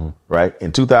 Mm-hmm. Right.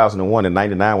 In 2001 and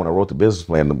 99, when I wrote the business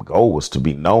plan, the goal was to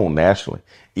be known nationally,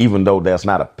 even though there's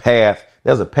not a path.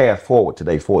 There's a path forward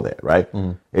today for that. Right.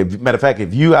 Mm-hmm. Matter of fact,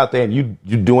 if you out there and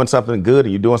you're doing something good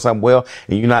and you're doing something well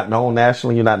and you're not known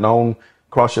nationally, you're not known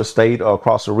across your state or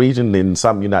across the region, then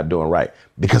something you're not doing right,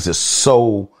 because it's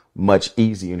so much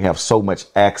easier and you have so much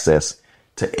access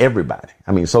to everybody.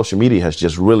 I mean, social media has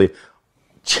just really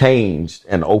changed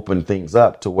and opened things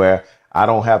up to where I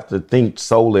don't have to think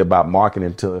solely about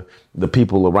marketing to the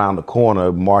people around the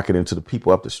corner, marketing to the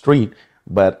people up the street,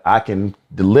 but I can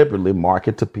deliberately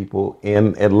market to people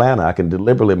in Atlanta. I can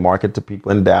deliberately market to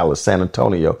people in Dallas, San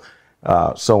Antonio,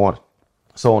 so on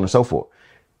and so forth.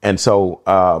 And so,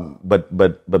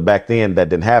 but back then that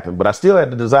didn't happen, but I still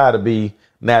had the desire to be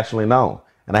nationally known,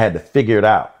 and I had to figure it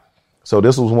out. So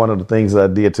this was one of the things that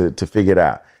I did to figure it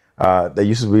out. There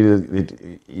used to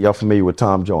be, y'all familiar with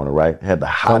Tom Joyner, right? Had the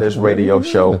hottest radio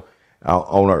show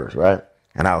on earth, right?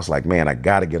 And I was like, man, I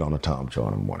got to get on the Tom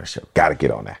Joyner morning show. Got to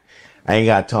get on that. I ain't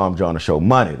got Tom Joyner show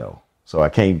money though. So I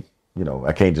can't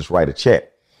just write a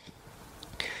check.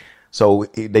 So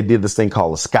they did this thing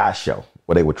called a Sky Show,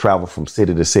 where they would travel from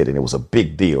city to city. And it was a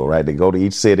big deal, right? They go to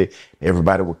each city,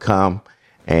 everybody would come,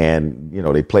 and,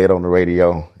 they play it on the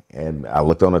radio. And I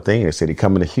looked on the thing and it said, he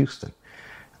coming to Houston.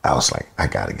 I was like, I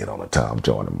got to get on the Tom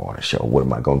Joyner morning show. What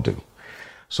am I going to do?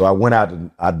 So I went out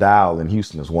and I dialed in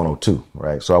Houston as 102,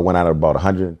 right? So I went out and bought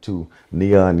 102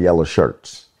 neon yellow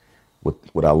shirts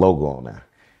with our logo on there.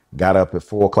 Got up at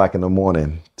 4:00 in the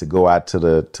morning to go out to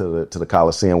the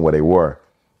Coliseum where they were,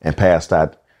 and passed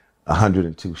out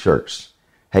 102 shirts.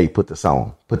 hey, put this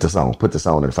on.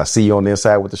 And if I see you on the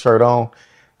inside with the shirt on,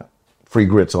 free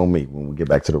grits on me when we get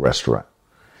back to the restaurant.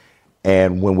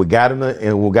 And when we got in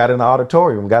the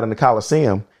auditorium, we got in the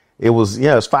Coliseum, it was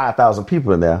 5,000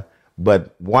 people in there.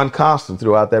 But one constant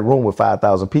throughout that room with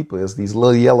 5,000 people is these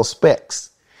little yellow specks.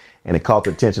 And it caught the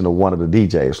attention of one of the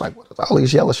DJs. Like, what is all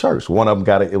these yellow shirts? One of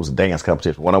them it was a dance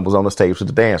competition. One of them was on the stage with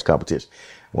the dance competition.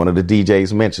 One of the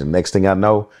DJs mentioned. Next thing I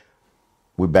know,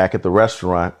 we're back at the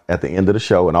restaurant at the end of the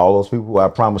show, and all those people who I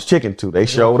promised chicken to, they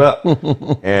showed up.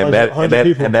 And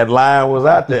that line was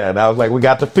out there. And I was like, we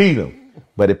got to feed them.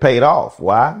 But it paid off.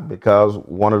 Why? Because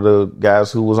one of the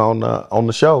guys who was on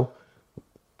the show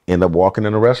ended up walking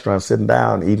in the restaurant, sitting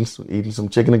down, eating some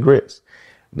chicken and grits.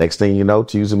 Next thing you know,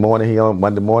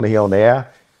 Monday morning, he on the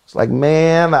air. It's like,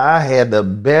 man, I had the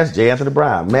best, J. Anthony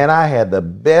Brown. Man, I had the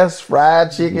best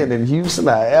fried chicken in Houston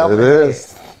I ever had. You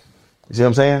see what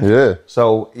I'm saying? Yeah.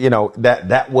 So,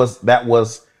 that was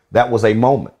a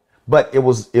moment. But it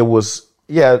was there's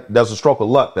a stroke of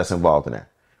luck that's involved in that.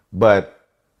 But,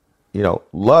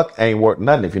 luck ain't worth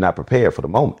nothing if you're not prepared for the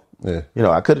moment. Yeah.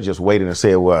 I could have just waited and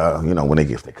said, well, when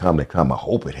if they come, they come. I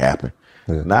hope it happened.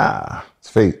 Yeah. Nah. It's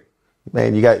fate.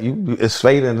 Man, it's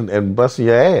fate and busting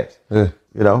your ass. Yeah.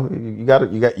 You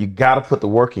gotta put the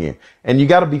work in, and you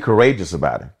gotta be courageous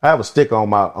about it. I have a stick in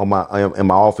my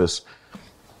office,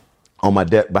 on my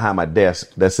behind my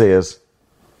desk that says,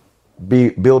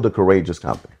 build a courageous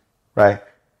company, right?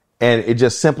 And it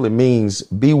just simply means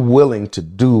be willing to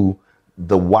do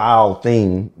the wild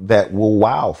thing that will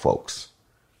wow folks.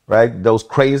 Right? Those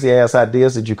crazy ass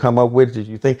ideas that you come up with, that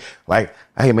you think like,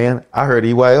 hey man, I heard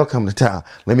EYL coming to town.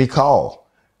 Let me call,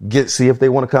 see if they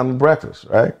want to come to breakfast.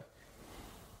 Right?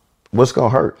 What's gonna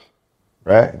hurt?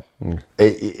 Right?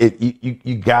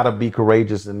 You gotta be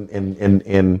courageous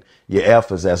in your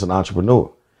efforts as an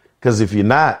entrepreneur. Because if you're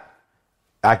not,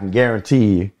 I can guarantee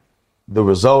you the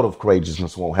result of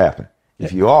courageousness won't happen.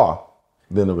 If you are,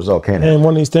 then the result can't happen. And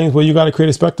one of these things where you got to create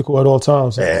a spectacle at all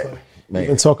times. Yeah. We've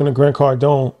been talking to Grant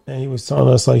Cardone, and he was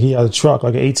telling us like he had a truck,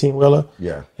 like an 18-wheeler.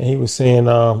 Yeah. And he was saying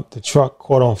the truck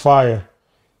caught on fire,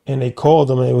 and they called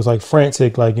him, and it was like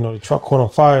frantic, like, the truck caught on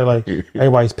fire, like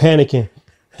everybody's panicking.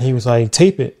 And he was like,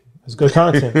 tape it. It's good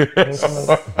content.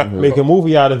 Make a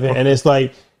movie out of it. And it's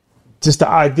like just the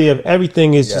idea of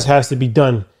everything just has to be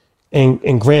done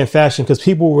in grand fashion, because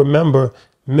people remember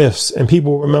myths and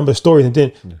people remember stories. And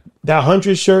then that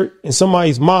 100 shirt in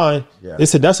somebody's mind, they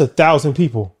said that's 1,000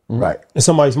 people. Right. In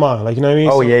somebody's mind. Like, you know what I mean?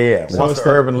 Oh, yeah. Once the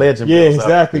urban legend. Yeah,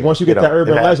 exactly. Once you get that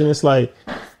urban legend, it's like,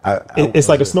 it's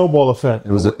like a snowball effect.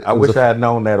 I wish I had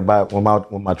known that about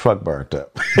when my truck burned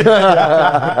up.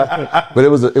 But it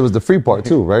was the free part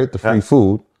too, right? The free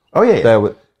food. Oh, yeah.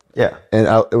 Yeah. And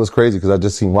it was crazy because I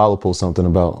just seen Wallow post something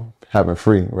about having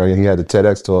free, right? He had the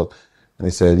TEDx talk, and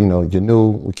they said, you're new,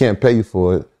 we can't pay you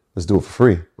for it. Let's do it for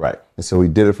free. Right. And so he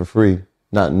did it for free,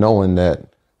 not knowing that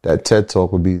TED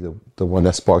talk would be the one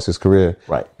that sparks his career.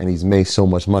 Right. And he's made so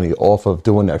much money off of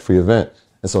doing that free event.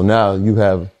 And so now you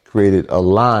have created a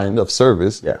line of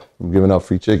service. Yeah. From giving out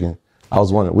free chicken. I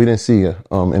was wondering, we didn't see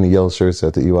any yellow shirts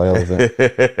at the EYL event.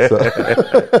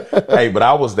 Hey, but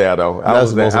I was there though. I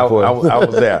was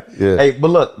there. Yeah. Hey, but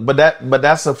look, but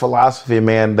that's a philosophy,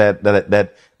 man,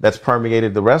 that's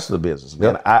permeated the rest of the business,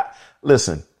 man. Yep.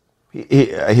 Listen,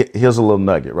 here's a little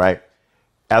nugget, right?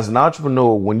 As an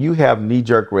entrepreneur, when you have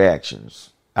knee-jerk reactions,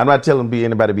 I'm not telling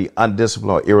anybody to be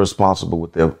undisciplined or irresponsible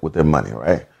with their money,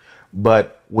 right?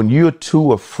 But when you're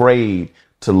too afraid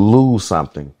to lose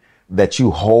something that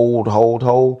you hold,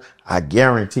 I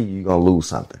guarantee you're going to lose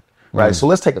something, right? So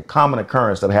let's take a common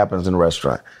occurrence that happens in a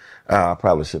restaurant. I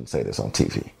probably shouldn't say this on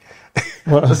TV.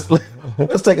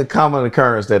 Let's take a common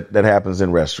occurrence that happens in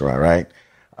a restaurant, right?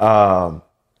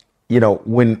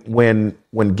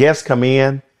 When guests come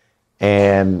in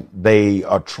and they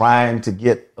are trying to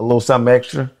get a little something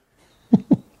extra,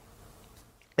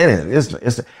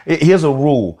 here's a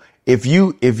rule. If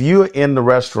you're in the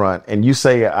restaurant and you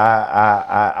say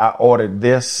I ordered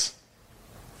this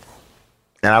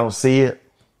and I don't see it,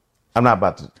 we're not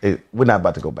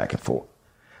about to go back and forth.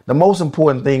 The most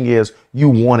important thing is you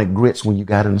wanted grits when you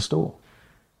got in the store,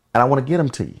 and I want to get them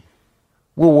to you.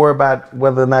 We'll worry about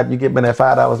whether or not you get me that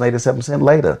 $5.87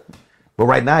 later, but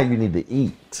right now you need to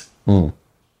eat.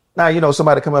 Now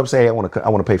somebody come up and say, hey, I want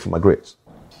to pay for my grits,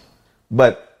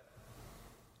 but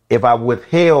if I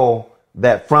withheld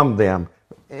that from them,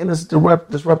 and it's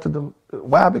disrupted them.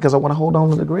 Why? Because I want to hold on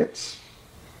to the grits.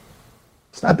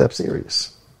 It's not that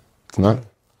serious. It's not.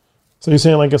 So you're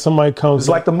saying like if somebody comes, it's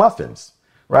like the muffins,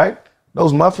 right?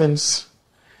 Those muffins,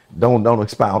 don't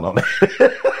expound on that.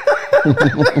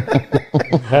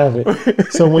 Have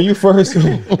it. So when you first,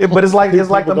 But it's like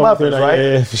the muffins, like, right?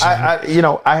 yeah, for sure.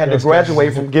 I had to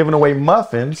graduate from giving away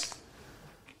muffins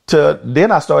to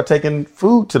then I started taking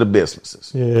food to the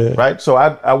businesses. Yeah. Right. So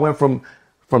I went from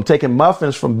taking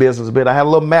muffins from business a bit. I had a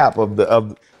little map of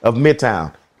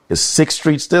Midtown. It's 6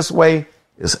 streets this way.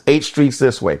 It's 8 streets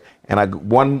this way. And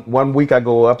one week I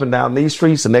go up and down these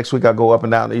streets. The next week I go up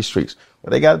and down these streets.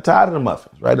 But they got tired of the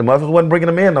muffins, right? The muffins wasn't bringing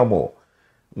them in no more.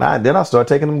 Now then I started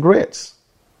taking them grits,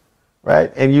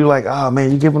 right? And you're like, oh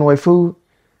man, you giving away food?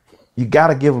 You got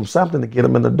to give them something to get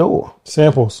them in the door.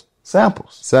 Samples. Sample.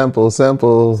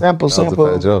 That was a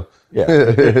Fat Joe. Yeah.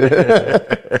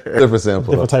 Different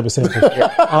sample. Different type of sample.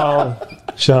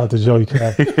 Shout out to Joey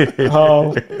Cap.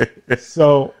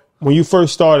 So when you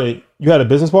first started, you had a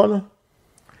business partner?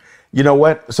 You know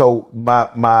what? So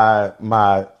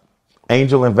my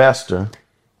angel investor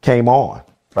came on,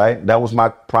 right? That was my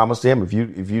promise to him. If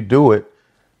you do it,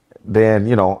 then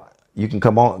you can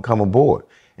come aboard.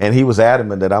 And he was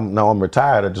adamant that I'm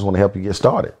retired. I just want to help you get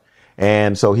started.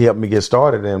 And so he helped me get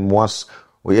started. And once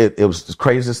it was the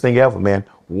craziest thing ever, man.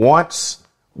 Once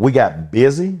we got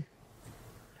busy,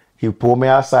 he pulled me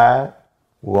outside.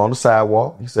 We were on the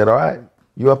sidewalk. He said, all right,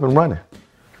 you up and running.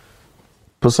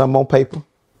 Put something on paper.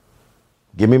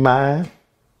 Give me mine.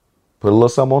 Put a little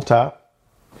something on top.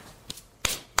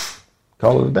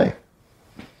 Call it a day.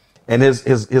 And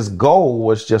his goal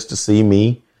was just to see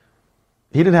me.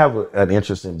 He didn't have an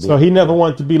interest in being. So he never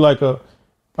wanted to be like a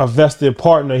vested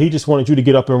partner. He just wanted you to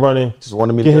get up and running. Just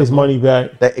wanted me get to his money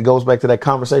back. It goes back to that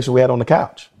conversation we had on the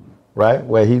couch, right?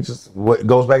 Where it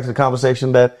goes back to the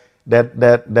conversation that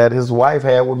his wife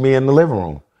had with me in the living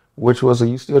room, which was, are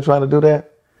you still trying to do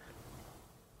that?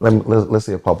 Let's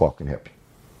see if Papa can help you.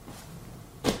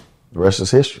 The rest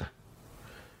is history.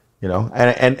 And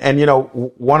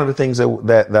one of the things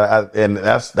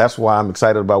that's why I'm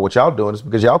excited about what y'all doing is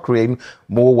because y'all creating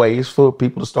more ways for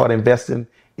people to start investing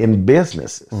in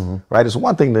businesses, right? It's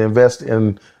one thing to invest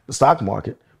in the stock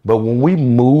market, but when we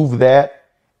move that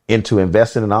into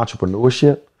investing in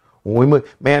entrepreneurship,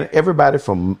 everybody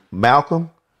from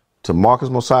Malcolm to Marcus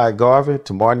Mosiah Garvey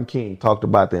to Martin King talked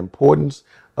about the importance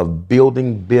of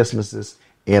building businesses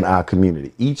in our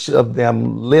community. Each of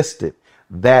them listed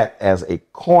that as a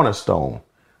cornerstone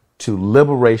to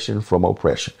liberation from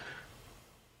oppression.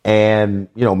 And,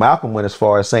 Malcolm went as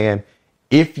far as saying,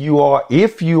 if you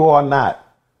are not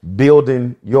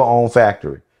building your own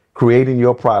factory, creating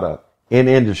your product in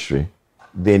industry,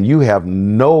 then you have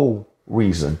no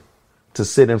reason to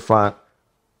sit in front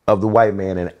of the white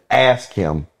man and ask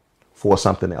him for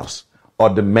something else or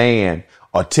demand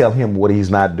or tell him what he's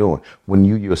not doing when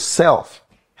you yourself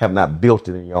have not built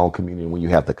it in your own community when you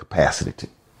have the capacity to.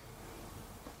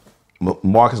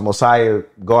 Marcus Mosiah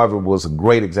Garvey was a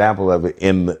great example of it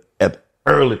at the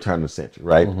early turn of the century,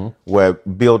 right? Where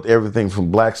built everything from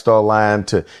Black Star Line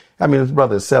to, his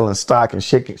brother is selling stock and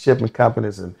shipping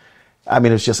companies. And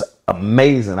it's just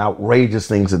amazing, outrageous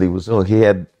things that he was doing. He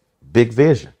had big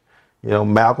vision.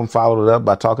 Malcolm followed it up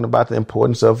by talking about the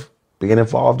importance of being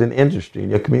involved in industry in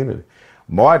your community.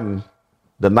 Martin,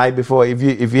 the night before, if you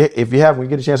haven't, when you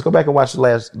get a chance, go back and watch the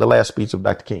last speech of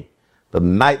Dr. King. The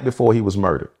night before he was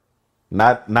murdered.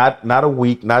 Not a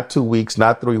week, not 2 weeks,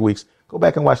 not 3 weeks. Go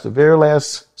back and watch the very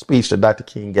last speech that Dr.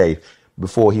 King gave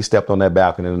before he stepped on that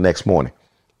balcony the next morning.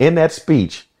 In that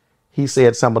speech, he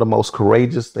said some of the most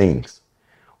courageous things.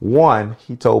 One,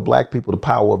 he told black people the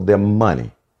power of their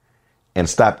money and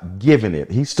stop giving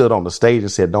it. He stood on the stage and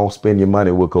said, don't spend your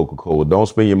money with Coca-Cola. Don't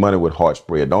spend your money with Heart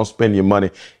Spread. Don't spend your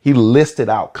money. He listed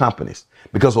out companies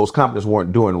because those companies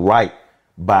weren't doing right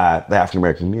by the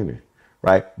African-American community,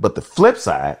 right? But the flip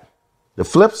side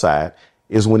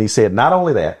is when he said, not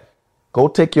only that, go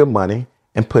take your money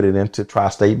and put it into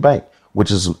Tri-State Bank, which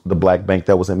is the black bank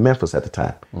that was in Memphis at the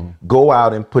time. Go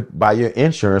out and buy your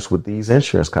insurance with these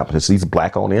insurance companies, these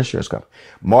black-owned insurance companies.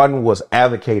 Martin was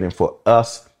advocating for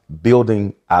us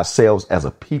building ourselves as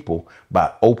a people by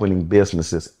opening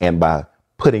businesses and by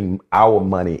putting our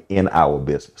money in our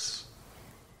business.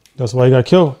 That's why he got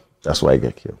killed. That's why he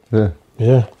got killed.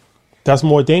 Yeah. That's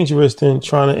more dangerous than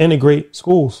trying to integrate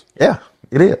schools. Yeah,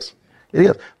 it is. It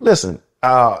is. Listen,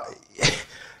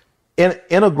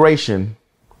 integration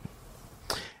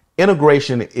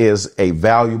is a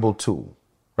valuable tool,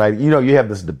 right? You have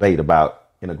this debate about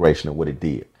integration and what it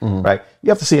did, right? You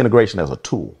have to see integration as a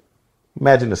tool.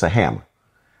 Imagine it's a hammer.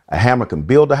 A hammer can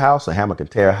build a house, a hammer can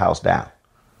tear a house down.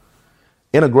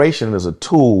 Integration is a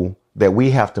tool that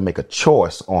we have to make a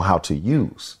choice on how to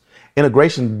use.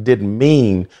 Integration didn't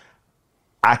mean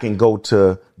I can go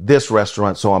to this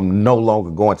restaurant, so I'm no longer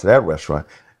going to that restaurant.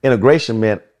 Integration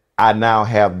meant I now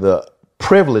have the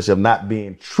privilege of not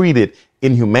being treated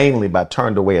inhumanely by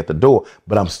turned away at the door,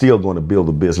 but I'm still going to build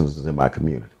the businesses in my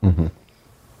community. Mm-hmm.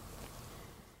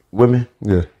 With me?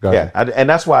 Yeah, got Yeah, it. and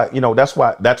that's why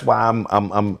I'm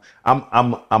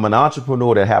an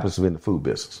entrepreneur that happens to be in the food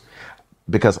business,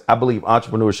 because I believe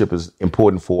entrepreneurship is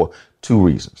important for two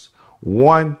reasons.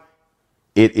 One,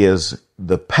 it is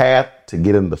the path to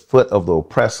getting the foot of the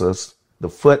oppressors, the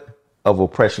foot of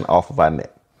oppression off of our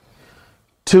neck.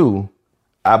 Two,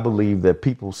 I believe that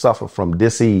people suffer from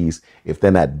dis-ease if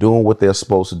they're not doing what they're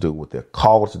supposed to do, what they're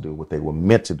called to do, what they were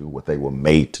meant to do, what they were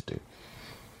made to do.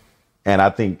 And I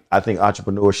think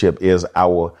entrepreneurship is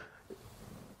our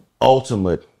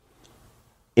ultimate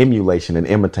emulation and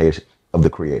imitation of the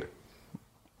Creator.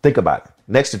 Think about it.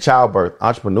 Next to childbirth,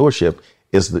 entrepreneurship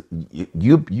is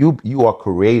you are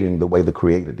creating the way the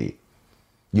Creator did.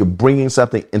 You're bringing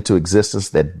something into existence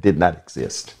that did not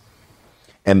exist.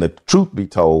 And the truth be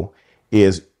told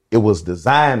is it was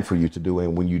designed for you to do.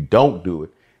 And when you don't do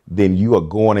it, then you are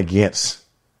going against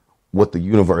what the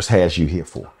universe has you here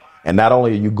for. And not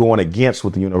only are you going against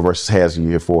what the universe has you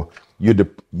here for,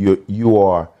 you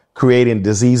are creating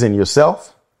disease in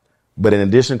yourself. But in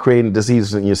addition to creating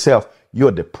diseases in yourself,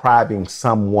 you're depriving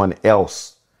someone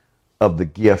else of the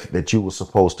gift that you were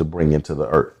supposed to bring into the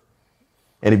earth.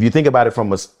 And if you think about it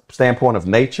from a standpoint of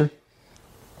nature,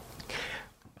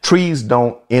 trees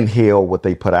don't inhale what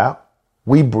they put out.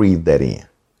 We breathe that in.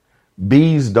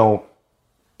 Bees don't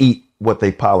eat what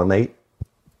they pollinate.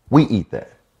 We eat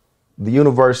that. The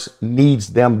universe needs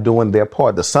them doing their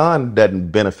part. The sun doesn't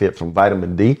benefit from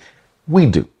vitamin D. We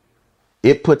do.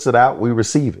 It puts it out. We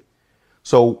receive it.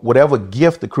 So whatever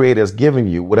gift the Creator has given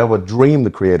you, whatever dream the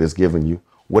Creator has given you,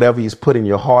 whatever He's put in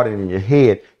your heart and in your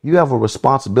head, you have a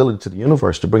responsibility to the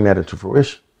universe to bring that into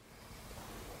fruition.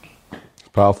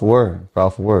 Powerful word.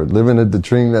 Powerful word. Living the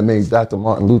dream that made Dr.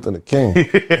 Martin Luther King.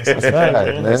 That's right,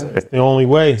 man. man. That's the only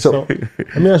way. So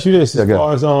let me ask you this: as Yeah,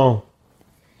 far as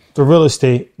the real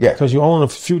estate, Yeah. because you own a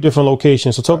few different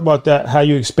locations. So talk about that, how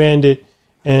you expanded,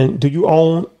 and do you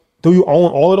own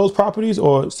all of those properties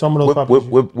or some of those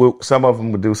properties? Some of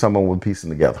them would do, some of them would piecing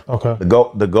together. Okay.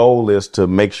 The goal is to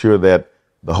make sure that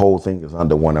the whole thing is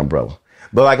under one umbrella.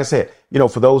 But like I said,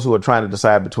 for those who are trying to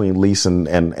decide between lease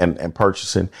and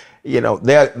purchasing, there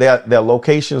are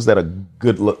locations that are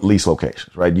good lease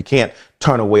locations, right? You can't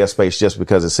turn away a space just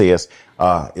because it says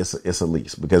it's a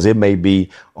lease, because it may be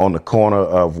on the corner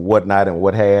of whatnot and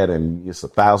what had, and it's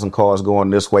 1,000 cars going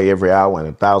this way every hour and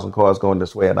 1,000 cars going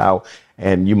this way an hour,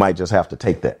 and you might just have to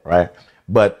take that, right?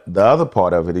 But the other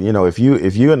part of it, if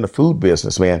you're in the food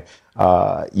business, man,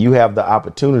 you have the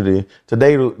opportunity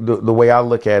today. The way I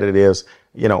look at it is,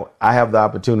 I have the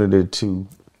opportunity to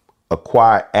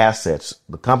acquire assets.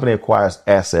 The company acquires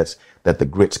assets that the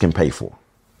grits can pay for.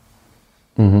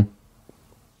 Mm-hmm.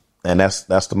 And that's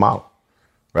the model,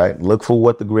 right? Look for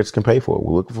what the grits can pay for.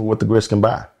 We're looking for what the grits can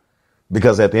buy.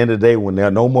 Because at the end of the day, when there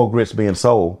are no more grits being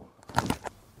sold,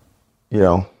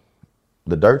 the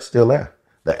dirt's still there.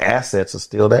 The assets are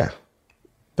still there.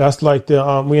 That's like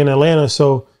we in Atlanta,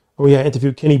 so we had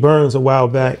interviewed Kenny Burns a while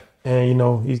back, and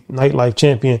he's nightlife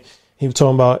champion. He was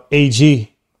talking about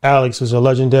AG. Alex was a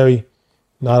legendary,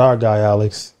 not our guy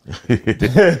Alex, but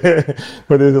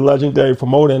there's a legendary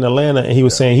promoter in Atlanta, and he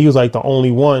was saying he was like the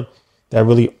only one that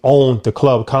really owned the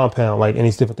club compound, like any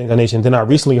different things in the nation. Then I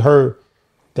recently heard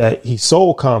that he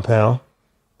sold compound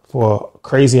for a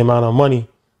crazy amount of money.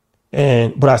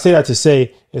 But I say that to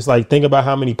say, it's like, think about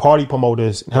how many party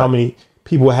promoters and how many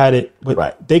people had it,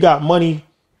 but they got money,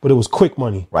 but it was quick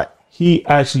money. Right. He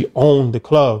actually owned the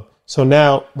club. So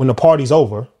now when the party's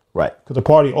over, right, because the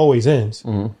party always ends,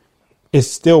 it's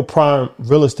still prime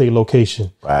real estate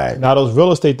location. Right. Now those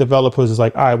real estate developers is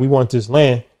like, all right, we want this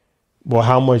land. Well,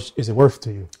 how much is it worth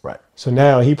to you? Right. So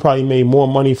now he probably made more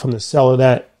money from the sale of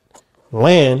that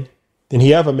land than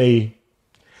he ever made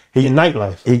in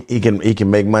nightlife. He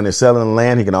can make money selling the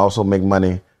land. He can also make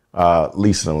money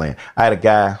leasing the land. I had a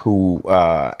guy who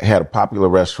had a popular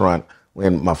restaurant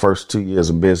in my first 2 years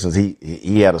of business.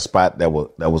 He had a spot that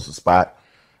was the spot.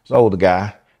 Sold the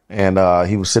guy, and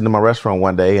he was sitting in my restaurant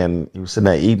one day, and he was sitting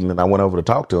there eating, and I went over to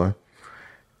talk to him,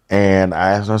 and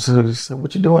I asked him, I said,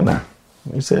 "What you doing now?"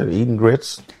 He said, "Eating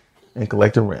grits and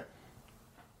collecting rent."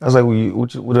 I was like,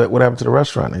 well, what happened to the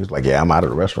restaurant? He was like, "Yeah, I'm out of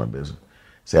the restaurant business."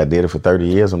 He said, "I did it for 30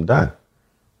 years. I'm done."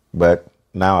 But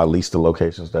now I lease the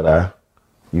locations that I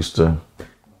used to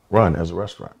run as a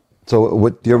restaurant. So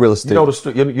with your real estate,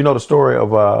 you know the story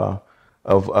of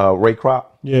Ray Kroc?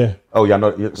 Yeah. Oh, y'all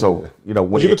know. So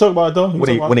when you can talk about it though.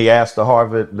 When he asked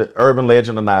the urban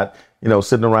legend or not,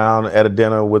 sitting around at a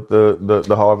dinner with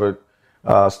the Harvard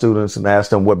students and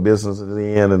asked them what business is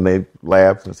he in, and they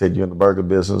laughed and said, "You're in the burger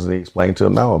business," and he explained to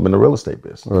them, "No, I'm in the real estate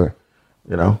business." Right.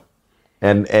 You know,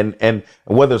 and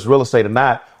whether it's real estate or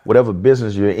not, whatever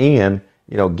business you're in,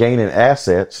 you know, gaining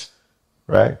assets,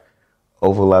 right,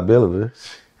 over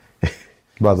liabilities.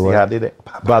 By the way, I did it.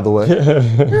 By the way,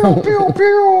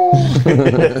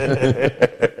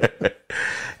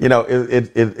 you know,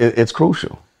 it's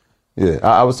crucial. Yeah,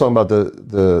 I was talking about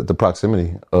the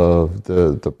proximity of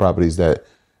the properties that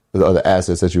the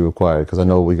assets that you acquired, because I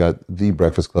know we got the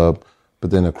Breakfast Club,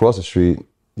 but then across the street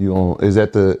you own is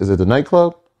it the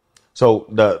nightclub? So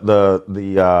so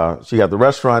you got the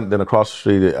restaurant, then across the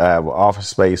street I have an office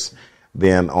space,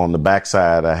 then on the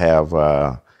backside I have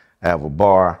a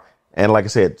bar, and like I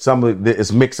said, some of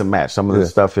it's mix and match. Some of the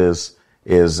stuff is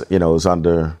you know is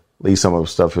under lease. Some of the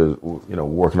stuff is you know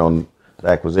working on the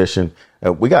acquisition.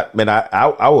 We got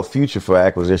our future for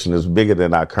acquisition is bigger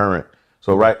than our current.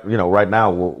 So right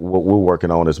now what we're working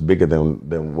on is bigger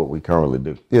than what we currently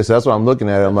do. Yeah, so that's what I'm looking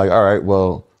at. I'm like, all right,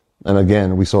 well, and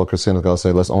again, we saw Christina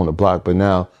say, let's own the block. But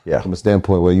now, from a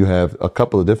standpoint where you have a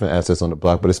couple of different assets on the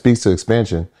block, but it speaks to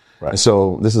expansion. Right. And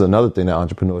so this is another thing that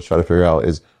entrepreneurs try to figure out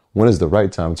is when is the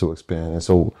right time to expand. And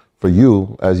so for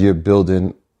you, as you're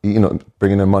building, you know,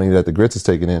 bringing in money that the Grits is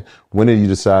taking in, when did you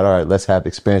decide, all right, let's have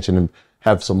expansion and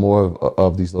have some more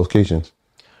of these locations?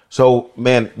 So,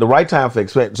 man, the right time for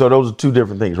expansion. So those are two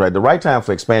different things, right? The right time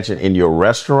for expansion in your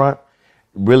restaurant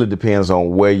really depends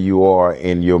on where you are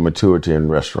in your maturity in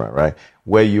restaurant, right?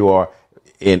 Where you are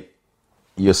in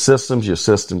your systems,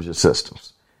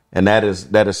 and that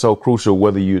is so crucial.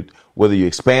 Whether you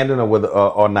expanding or whether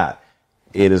or not,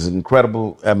 it is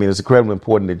incredible. I mean, it's incredibly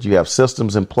important that you have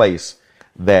systems in place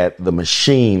that the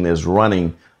machine is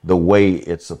running the way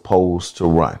it's supposed to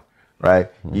run. Right.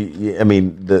 I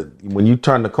mean, when you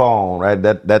turn the car on, right,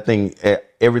 that thing,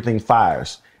 everything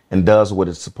fires and does what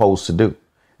it's supposed to do.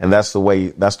 And that's the way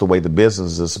the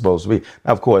business is supposed to be.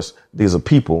 Now, of course, these are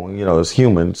people, you know, it's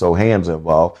human. So hands are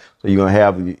involved. So you're going to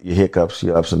have your hiccups,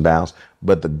 your ups and downs.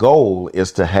 But the goal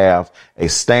is to have a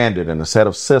standard and a set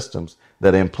of systems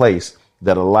that are in place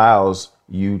that allows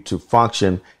you to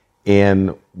function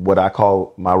in what I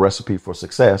call my recipe for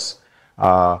success,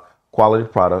 quality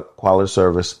product, quality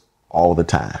service, all the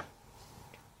time,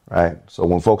 right? So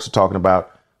when folks are talking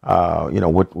about, you know,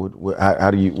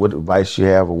 what advice you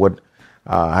have, or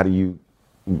how do you,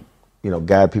 you know,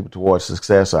 guide people towards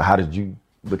success, or how did you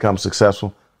become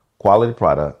successful? Quality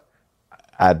product.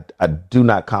 I do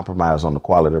not compromise on the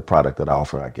quality of the product that I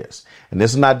offer, I guess. And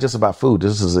this is not just about food.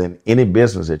 This is in any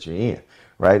business that you're in,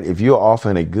 right? If you're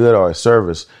offering a good or a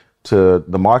service to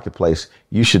the marketplace,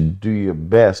 you should do your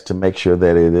best to make sure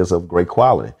that it is of great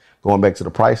quality. Going back to the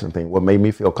pricing thing, what made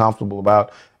me feel comfortable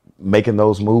about making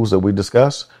those moves that we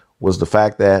discussed was the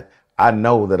fact that I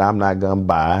know that I'm not going to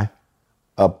buy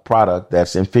a product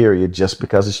that's inferior just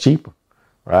because it's cheaper,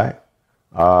 right?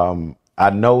 I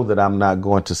know that I'm not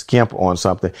going to skimp on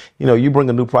something. You know, you bring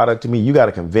a new product to me, you got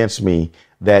to convince me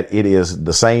that it is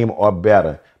the same or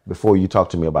better before you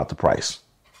talk to me about the price.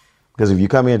 Because if you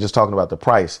come in just talking about the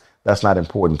price, that's not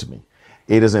important to me.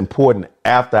 It is important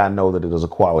after I know that it is a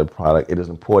quality product. It is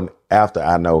important after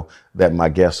I know that my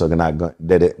guests are we're not going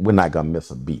to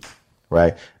miss a beat,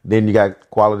 right? Then you got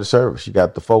quality service. You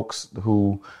got the folks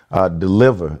who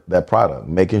deliver that product,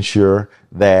 making sure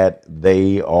that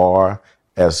they are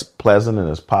as pleasant and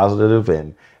as positive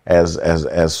and as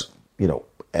you know,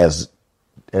 as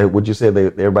would you say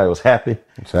everybody was happy?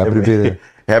 It's happy to be there.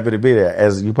 Happy to be there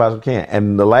as you possibly can.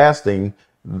 And the last thing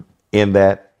in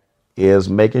that is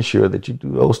making sure that you do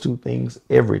those two things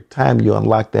every time you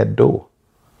unlock that door.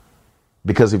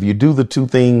 Because if you do the two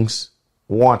things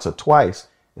once or twice,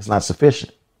 it's not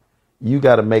sufficient. You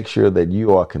got to make sure that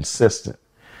you are consistent.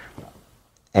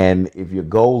 And if your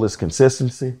goal is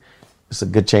consistency, it's a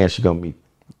good chance you're going to meet.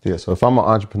 Yeah, so if I'm an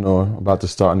entrepreneur about to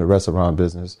start in the restaurant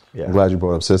business, I'm glad you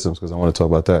brought up systems because I want to talk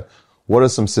about that. What are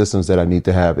some systems that I need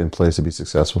to have in place to be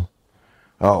successful?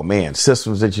 Oh, man,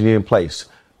 systems that you need in place.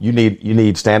 You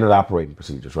need standard operating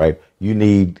procedures, right? You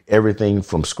need everything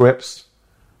from scripts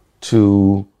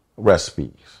to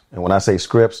recipes. And when I say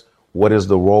scripts, what is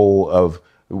the role of,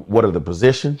 what are the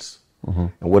positions,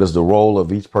 and what is the role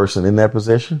of each person in that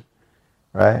position,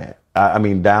 right? I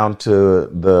mean, down to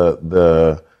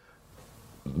the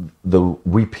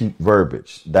repeat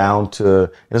verbiage, down to,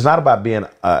 and it's not about being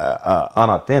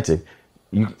unauthentic.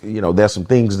 You know, there's some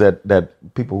things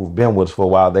that people who've been with us for a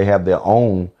while, they have their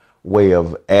own way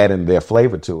of adding their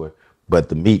flavor to it, but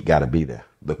the meat got to be there.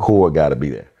 The core got to be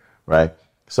there, right?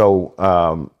 So,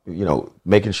 you know,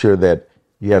 making sure that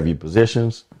you have your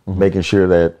positions, making sure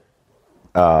that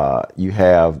you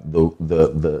have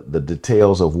the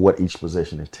details of what each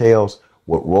position entails,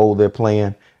 what role they're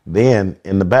playing. Then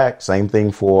in the back, same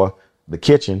thing for the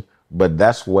kitchen, but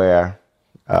that's where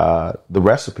the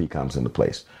recipe comes into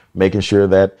place. Making sure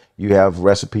that you have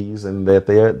recipes and that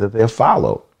they're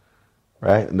followed,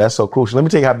 right? And that's so crucial. Let me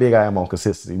tell you how big I am on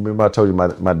consistency. Remember I told you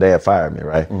my dad fired me,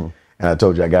 right? And I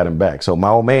told you I got him back. So my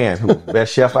old man, who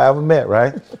best chef I ever met,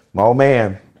 right? My old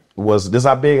man this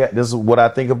is what I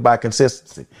think about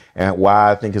consistency and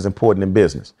why I think is important in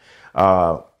business.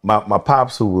 My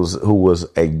pops, who was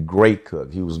a great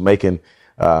cook, he was making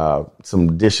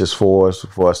some dishes for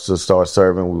us to start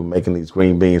serving. We were making these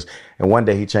green beans, and one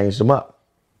day he changed them up.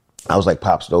 I was like,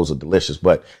 Pops, those are delicious,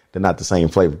 but they're not the same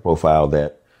flavor profile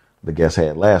that the guests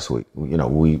had last week. We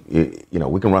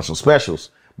can run some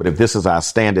specials, but if this is our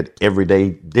standard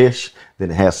everyday dish, then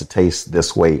it has to taste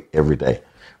this way every day,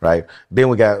 right? Then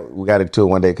we got into it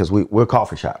one day because we're a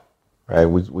coffee shop, right?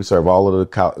 We serve all of the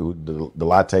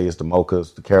lattes, the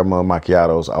mochas, the caramel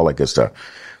macchiatos, all that good stuff.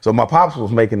 So my pops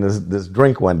was making this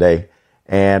drink one day,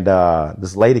 and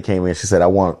this lady came in. She said, "I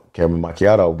want caramel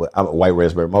macchiato, but I'm a white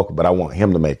raspberry mocha, but I want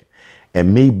him to make it."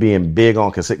 And me being big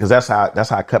on consistency, because that's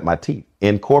how I cut my teeth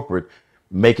in corporate,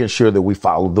 making sure that we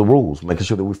follow the rules, making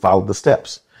sure that we follow the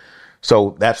steps.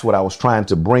 So that's what I was trying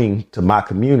to bring to my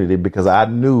community, because I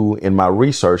knew in my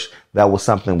research that was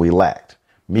something we lacked.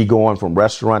 Me going from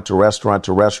restaurant to restaurant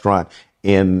to restaurant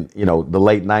in the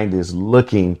late 90s,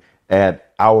 looking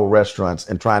at our restaurants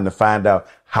and trying to find out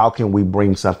how can we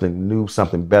bring something new,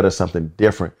 something better, something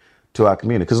different to our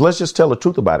community. Because let's just tell the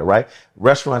truth about it, right?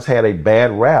 Restaurants had a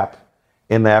bad rap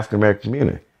in the African American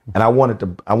community, and I wanted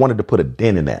to put a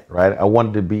dent in that, right? I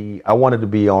wanted to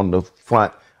be on the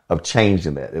front of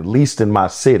changing that, at least in my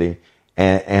city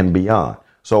and beyond.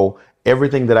 So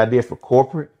everything that I did for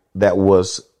corporate that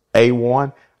was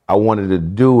A1, I wanted to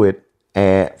do it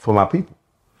for my people,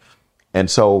 and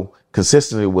so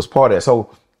consistency was part of that. So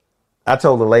I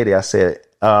told the lady, I said,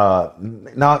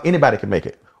 "No, anybody can make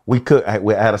it. We cook." I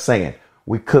had a saying: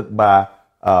 "We cook by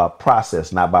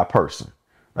process, not by person."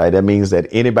 Right. That means that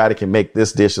anybody can make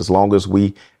this dish as long as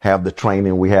we have the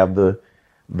training, we have the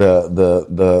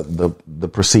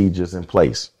procedures in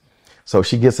place. So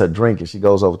she gets her drink and she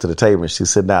goes over to the table and she's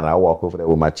sitting down, and I walk over there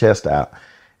with my chest out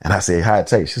and I say, "How it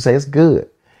tastes?" She said, "It's good."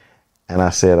 And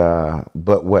I said,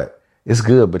 "But what? It's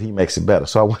good, but he makes it better."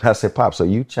 So I said, "Pops, are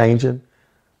you changing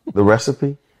the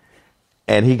recipe?"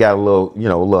 And he got a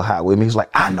little hot with me. He's like,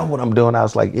 "I know what I'm doing." I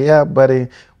was like, "Yeah, buddy,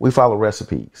 we follow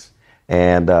recipes.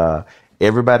 And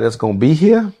everybody that's going to be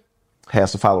here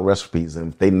has to follow recipes.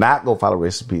 And if they not going to follow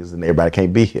recipes, then everybody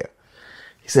can't be here."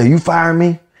 He said, "You firing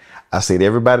me?" I said,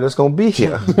 "Everybody that's going to be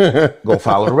here going to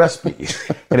follow the recipes.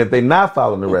 And if they not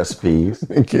following the recipes,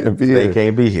 they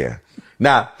can't be here."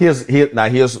 Now, here's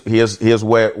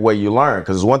where you learn,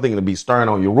 because it's one thing to be stern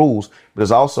on your rules, but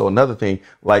there's also another thing,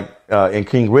 like in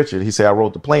King Richard, he said, "I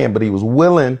wrote the plan," but he was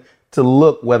willing to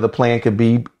look where the plan could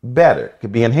be better,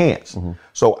 could be enhanced. Mm-hmm.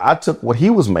 So I took what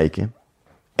he was making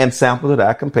and sampled it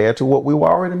out compared to what we were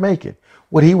already making.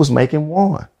 What he was making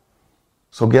won.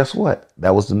 So guess what?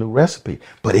 That was the new recipe.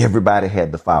 But everybody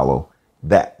had to follow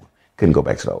that. Couldn't go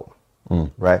back to the old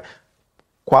one, right?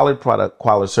 Quality product,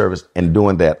 quality service, and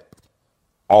doing that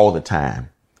all the time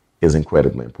is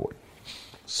incredibly important.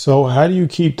 So how do you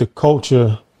keep the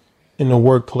culture in the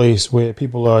workplace where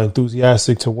people are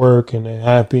enthusiastic to work and they're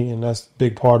happy? And that's a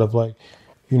big part of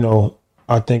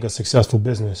I think a successful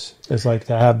business. It's like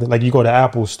to have you go to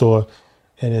Apple store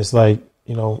and it's like,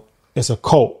 it's a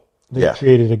cult. They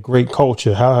created a great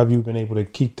culture. How have you been able to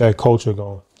keep that culture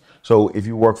going? So if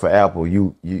you work for Apple,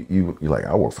 you're like,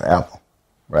 "I work for Apple,"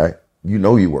 right? You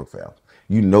work for Apple.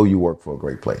 You work for a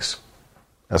great place.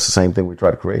 That's the same thing we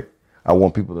try to create. I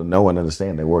want people to know and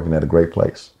understand they're working at a great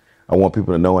place. I want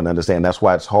people to know and understand. That's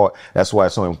why it's hard. That's why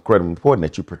it's so incredibly important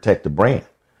that you protect the brand,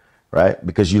 right?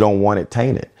 Because you don't want it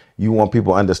tainted. You want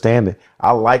people to understand it.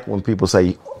 I like when people say,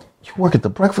 "You work at the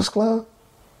Breakfast Club,"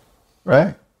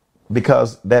 right?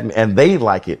 Because and they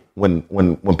like it when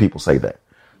people say that,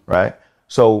 right?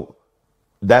 So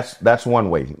that's one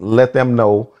way. Let them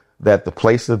know that the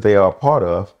place that they are a part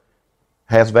of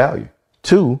has value.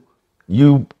 2,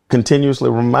 you continuously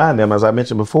remind them, as I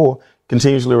mentioned before,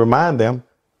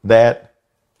 that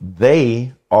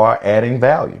they are adding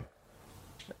value.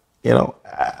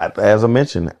 As I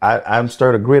mentioned, I'm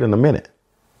stirred a grit in a minute.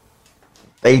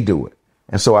 They do it.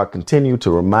 And so I continue to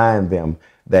remind them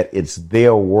that it's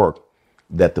their work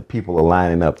that the people are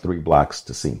lining up 3 blocks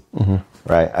to see. Mm-hmm.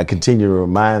 Right. I continue to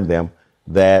remind them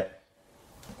that,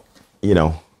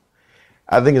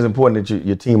 I think it's important that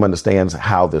your team understands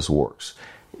how this works.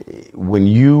 When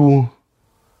you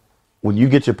when you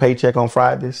get your paycheck on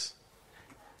Fridays,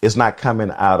 it's not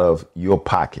coming out of your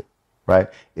pocket, right?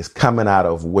 It's coming out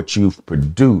of what you've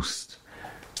produced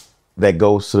that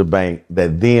goes to the bank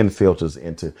that then filters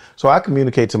into. So I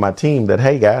communicate to my team that,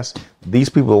 hey guys, these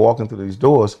people are walking through these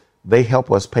doors. They help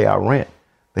us pay our rent.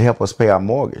 They help us pay our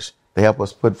mortgage. They help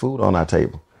us put food on our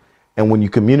table. And when you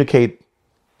communicate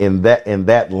in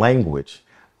that language,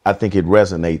 I think it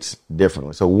resonates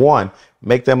differently. So one,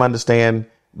 make them understand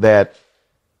that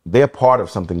they're part of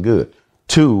something good.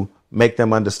 Two, make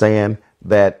them understand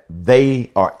that they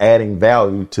are adding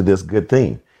value to this good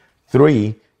thing.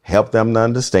 Three, help them to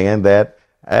understand that,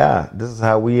 this is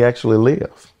how we actually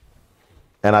live.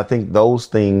 And I think those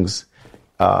things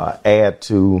add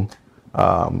to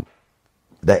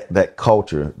that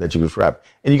culture that you described.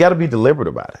 And you got to be deliberate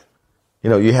about it. You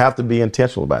know, you have to be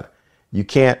intentional about it. You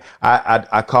can't,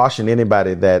 I caution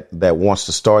anybody that wants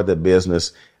to start their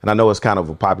business, and I know it's kind of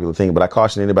a popular thing, but I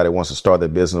caution anybody that wants to start their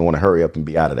business and want to hurry up and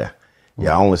be out of there.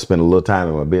 Yeah, I only spend a little time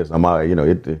in my business. I'm out,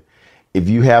 if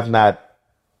you have not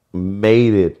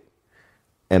made it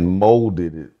and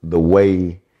molded it the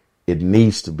way it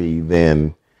needs to be,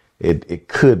 then it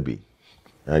could be.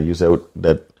 You said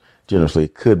that generously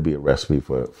it could be a recipe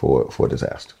for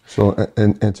disaster. So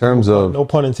in terms of no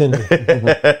pun intended.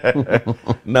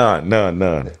 None.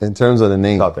 In terms of the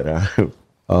name, Thought that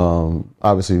out.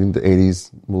 Obviously the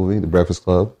 '80s movie, The Breakfast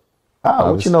Club.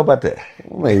 Oh, what you know about that?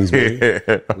 80s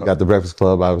movie. We got The Breakfast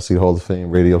Club, obviously the Hall of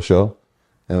Fame radio show.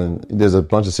 And there's a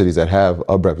bunch of cities that have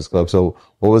a Breakfast Club. So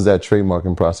what was that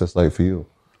trademarking process like for you?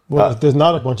 Well, there's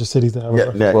not a bunch of cities that have a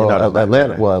Breakfast Club. Well,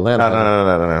 Atlanta. Well, Atlanta.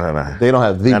 No. They don't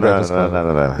have the Breakfast Club.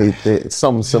 No. It's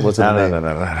something similar to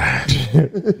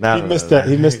the name.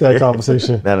 He missed that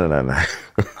conversation. No.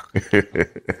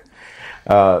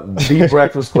 The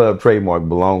Breakfast Club trademark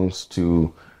belongs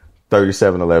to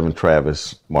 3711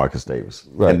 Travis Marcus Davis,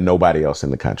 right, and nobody else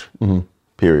in the country. Mm-hmm.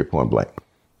 Period. Point blank.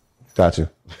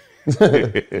 Gotcha. And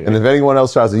if anyone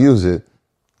else tries to use it,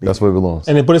 that's where it belongs.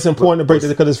 But it's important to break it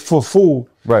because it's for food.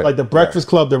 Right. Like the Breakfast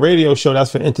Club, the radio show,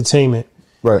 that's for entertainment.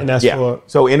 Right. And that's for.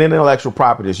 So in intellectual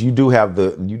properties, you do have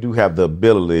the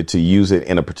ability to use it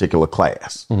in a particular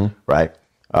class, right?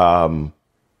 And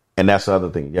that's the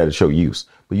other thing. You got to show use,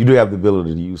 but you do have the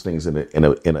ability to use things in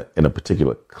a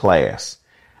particular class,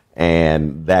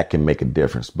 and that can make a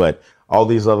difference. But all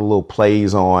these other little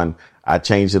plays on, I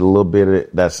changed it a little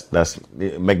bit. That's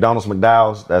McDonald's,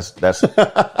 McDowell's.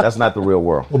 That's not the real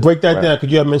world. Well, break that down.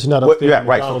 Could you have mentioned that?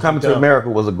 Right. So Coming to America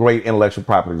was a great intellectual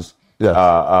properties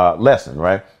lesson,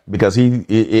 right? Because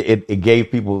it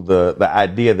gave people the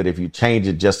idea that if you change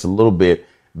it just a little bit,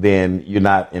 then you're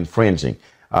not infringing.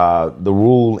 The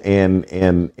rule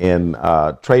in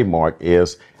trademark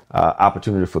is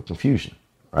opportunity for confusion,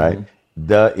 right?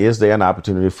 Is there an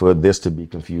opportunity for this to be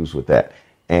confused with that?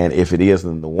 And if it is,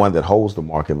 then the one that holds the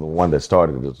mark and the one that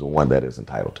started it is the one that is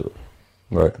entitled to it.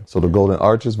 Right. So the golden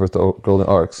arches versus the golden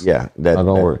arcs. Yeah, that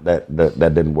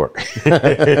didn't work.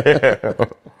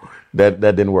 that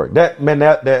didn't work. That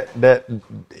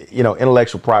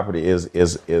intellectual property is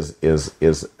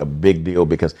a big deal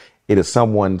because it is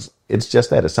someone's. It's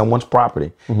just that it's someone's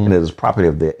property, and it is property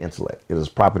of their intellect. It is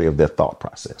property of their thought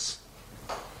process.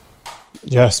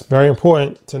 Yes, very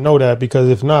important to know that, because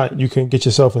if not, you can get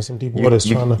yourself in some deep waters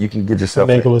you can get yourself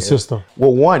finagle a system.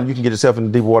 Well, one, you can get yourself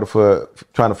in deep water for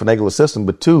trying to finagle a system,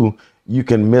 but two, you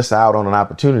can miss out on an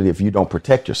opportunity if you don't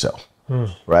protect yourself.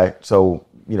 Right? So,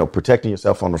 protecting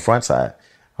yourself on the front side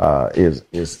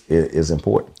is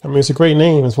important. I mean, it's a great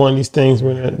name. It's one of these things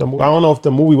where I don't know if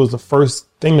the movie was the first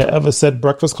thing that ever said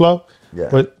Breakfast Club. Yeah.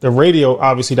 But the radio,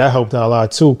 obviously, that helped out a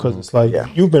lot, too, because it's like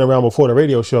you've been around before the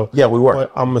radio show. Yeah, we were.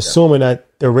 But I'm assuming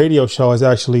that the radio show has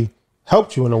actually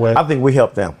helped you in a way. I think we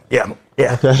helped them. Yeah.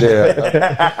 Okay.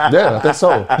 Yeah, I think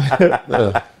so.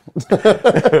 Yeah.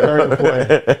 Very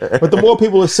important. But the more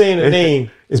people are saying the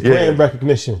name, it's brand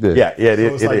recognition. Yeah.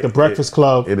 It's like the Breakfast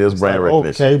Club. It is brand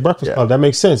recognition. Okay, Breakfast Club. That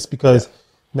makes sense because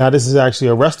now this is actually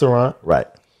a restaurant. Right.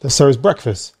 That serves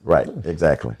breakfast. Right,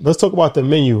 exactly. Let's talk about the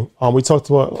menu. We talked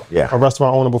about a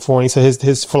restaurant owner before, and he said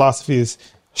his philosophy is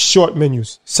short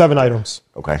menus, 7 items.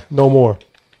 Okay. No more.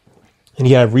 And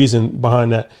he had reason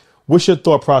behind that. What's your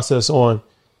thought process on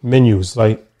menus?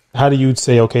 Like, how do you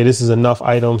say, okay, this is enough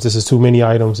items, this is too many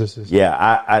items, this is... Yeah,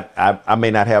 I may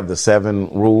not have the 7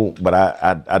 rule, but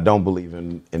I don't believe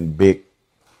in big,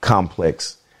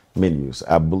 complex menus.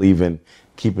 I believe in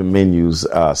keeping menus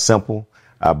simple.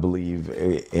 I believe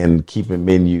in keeping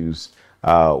menus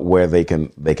where they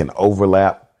can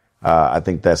overlap. I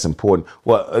think that's important.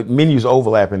 Well, menus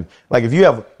overlapping. Like if you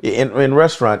have in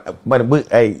restaurant, but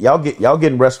hey, y'all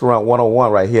getting restaurant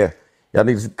 101 right here. Y'all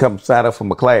need to come sign up for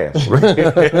my class.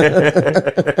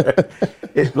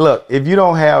 Look, if you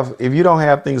don't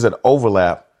have things that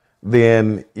overlap,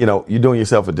 then you're doing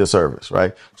yourself a disservice,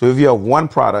 right? So if you have one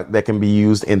product that can be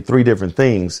used in 3 different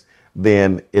things,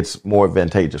 then it's more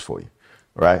advantageous for you,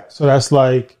 right? So that's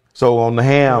like. So on the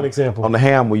ham, An example. on the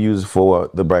ham we use it for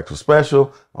the breakfast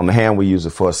special. On the ham we use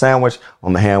it for a sandwich.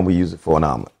 On the ham we use it for an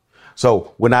omelet.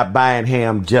 So we're not buying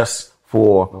ham just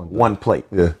for one plate,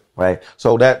 right?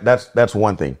 So that's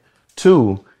one thing.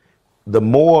 2,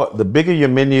 the bigger your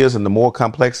menu is and the more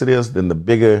complex it is, then the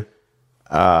bigger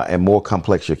and more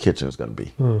complex your kitchen is going to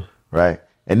be, right?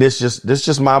 And this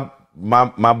just my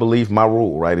belief, my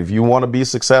rule, right? If you want to be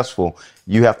successful,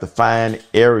 you have to find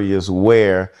areas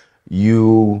where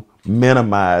you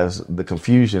minimize the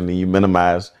confusion and you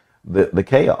minimize the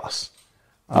chaos.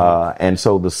 And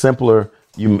so the simpler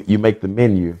you make the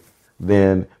menu,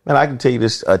 then, man, I can tell you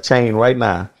this, a chain right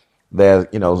now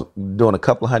that, doing a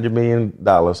couple of $100 million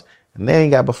and they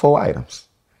ain't got but 4 items.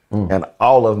 And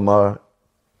all of them are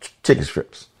chicken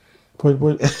strips.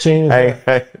 What chain is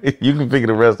that? Hey, you can figure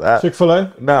the rest out.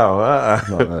 Chick-fil-A? No,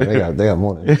 No, they got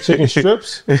more than that. Chicken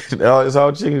strips? It's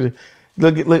all chicken.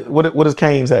 Look, what does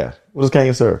Cane's have? What does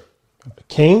Cane's serve?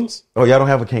 Canes? Oh, y'all don't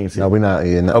have a Cane's here. No, we're not.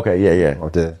 Yeah, no. Okay, yeah.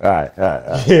 Out there. All right.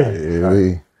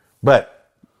 Yeah. But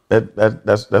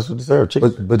that's what they serve,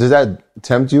 chicken. But does that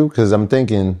tempt you? Because I'm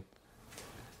thinking,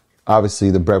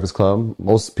 obviously, the Breakfast Club,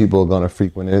 most people are going to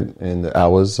frequent it in the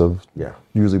hours of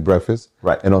usually breakfast.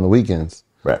 Right. And on the weekends.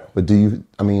 Right. But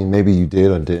maybe you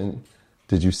did or didn't.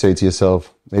 Did you say to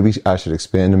yourself, maybe I should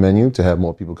expand the menu to have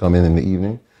more people come in the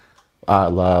evening?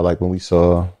 Like when we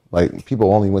saw, like,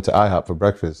 people only went to IHOP for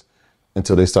breakfast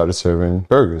until they started serving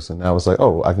burgers. And I was like,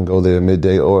 oh, I can go there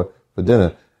midday or for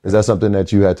dinner. Is that something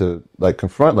that you had to, like,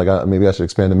 confront? Like, maybe I should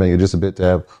expand the menu just a bit to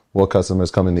have more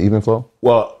customers come in the evening flow?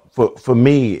 Well, for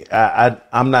me,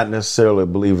 I'm not necessarily a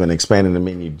believer in expanding the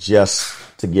menu just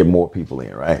to get more people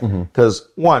in, right? Because,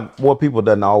 one, more people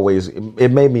doesn't always,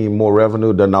 it may mean more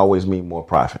revenue, doesn't always mean more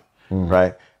profit,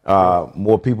 right?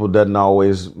 More people doesn't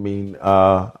always mean,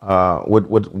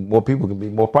 with more people can be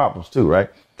more problems too, right?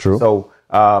 True. So,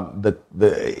 and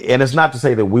it's not to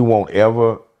say that we won't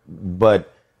ever,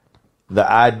 but the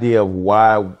idea of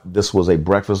why this was a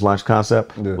breakfast lunch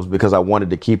concept was because I wanted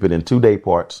to keep it in 2 day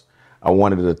parts. I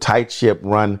wanted a tight ship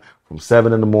run from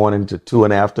 7 in the morning to 2 in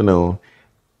the afternoon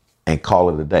and call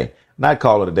it a day. Not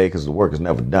call it a day because the work is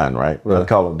never done, right? But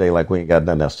call it a day like we ain't got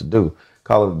nothing else to do.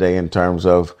 Call it a day in terms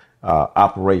of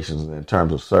operations and in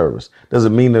terms of service. Does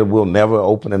it mean that we'll never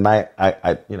open at night?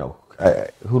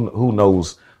 Who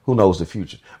knows the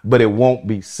future? But it won't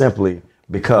be simply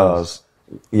because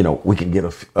we can get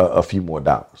a few more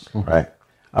dollars, right?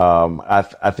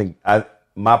 I think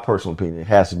my personal opinion, it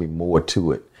has to be more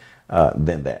to it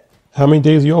than that. How many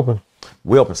days are you open?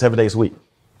 We open 7 days a week.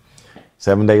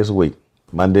 7 days a week.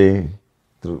 Monday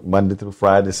through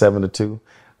Friday, 7 to 2.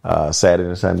 Saturday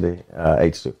and Sunday,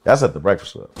 8 to 2. That's at the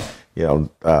Breakfast Club.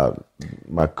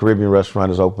 My Caribbean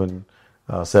restaurant is open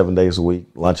 7 days a week,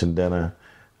 lunch and dinner.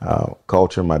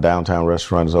 Culture, my downtown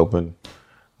restaurant is open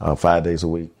 5 days a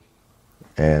week.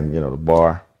 And, the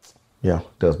bar,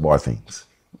 does bar things.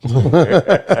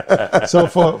 So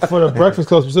for the Breakfast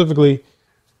Club specifically,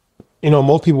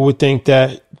 most people would think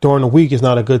that during the week is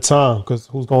not a good time because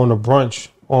who's going to brunch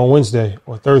on Wednesday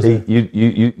or Thursday? See,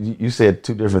 you said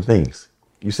 2 different things.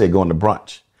 You said going to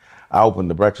brunch. I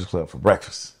opened the Breakfast Club for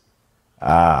breakfast.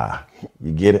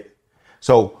 You get it?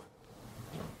 So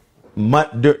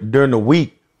during the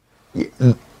week,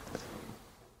 in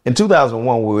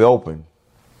 2001 when we opened,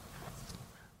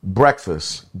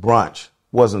 breakfast, brunch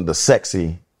wasn't the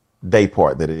sexy day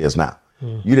part that it is now.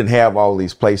 You didn't have all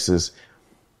these places,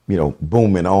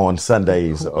 booming on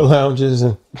Sundays. Lounges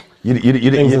and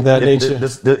things of that nature.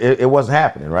 It wasn't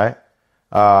happening, right?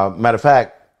 Matter of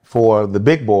fact, for the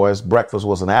big boys, breakfast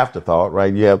was an afterthought,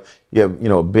 right? You have a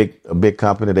big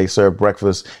company. They serve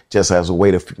breakfast just as a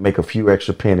way to make a few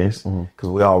extra pennies because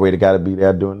we already got to be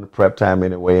there during the prep time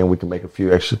anyway, and we can make a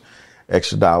few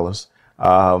extra dollars.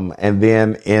 And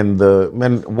then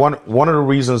one of the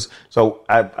reasons, so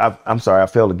I'm sorry, I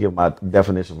failed to give my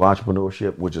definition of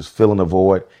entrepreneurship, which is filling a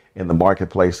void in the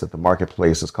marketplace that the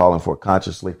marketplace is calling for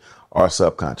consciously or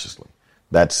subconsciously.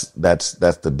 That's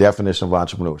the definition of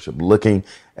entrepreneurship, looking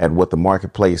at what the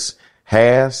marketplace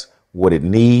has, what it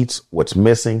needs, what's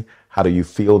missing, how do you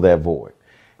fill that void?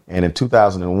 And in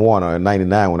 2001 or in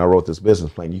 99, when I wrote this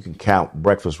business plan, you can count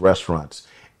breakfast restaurants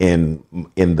in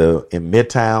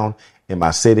Midtown, in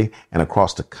my city, and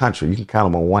across the country. You can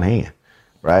count them on one hand,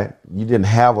 right? You didn't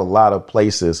have a lot of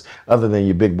places other than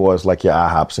your big boys like your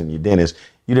IHOPs and your Denny's.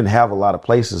 You didn't have a lot of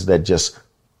places that just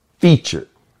featured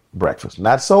breakfast,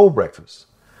 not sold breakfast,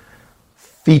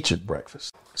 featured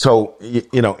breakfast. So,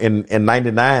 in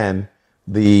 99,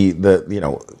 the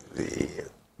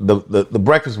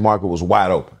breakfast market was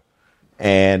wide open.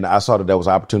 And I saw that there was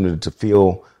opportunity to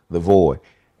fill the void.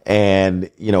 And,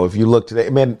 if you look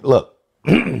today, man, look,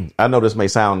 I know this may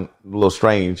sound a little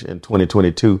strange in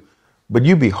 2022, but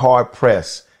you'd be hard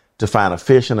pressed to find a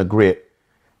fish and a grit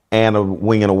and a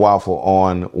wing and a waffle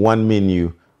on one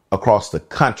menu across the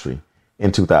country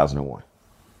in 2001.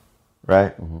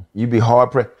 Right? Mm-hmm. You'd be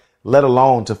hard pressed, let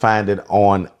alone to find it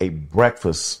on a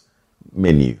breakfast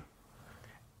menu.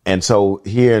 And so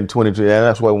here in 2020,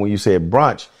 that's why when you said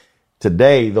brunch,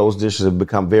 today those dishes have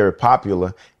become very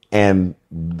popular, and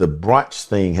the brunch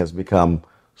thing has become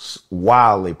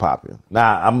wildly popular.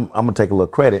 Now I'm gonna take a little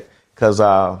credit because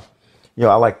I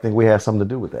like to think we had something to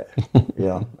do with that.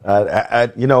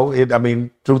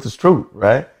 Truth is truth,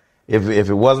 right? If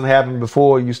it wasn't happening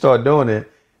before you start doing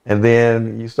it, and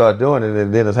then you start doing it,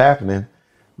 and then it's happening,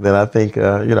 then I think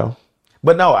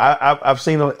But no, I've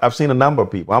seen a number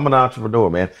of people. I'm an entrepreneur,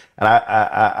 man, and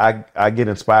I get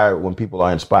inspired when people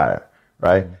are inspired,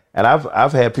 right? Mm-hmm. And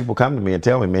I've had people come to me and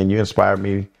tell me, man, you inspired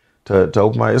me to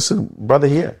open my. It's a brother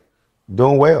here,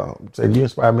 doing well. Said you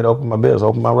inspired me to open my business,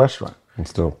 open my restaurant.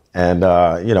 It's dope. And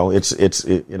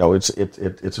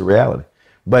it's a reality.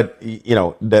 But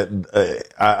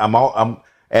I'm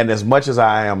and as much as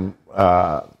I am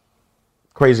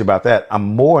crazy about that,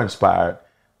 I'm more inspired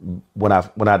when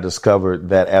I discovered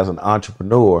that as an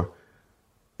entrepreneur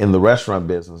in the restaurant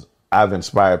business, I've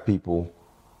inspired people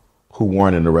who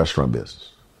weren't in the restaurant business.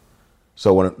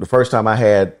 So when the first time I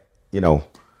had,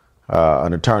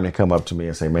 an attorney come up to me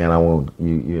and say, man, I want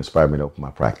you inspired me to open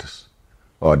my practice,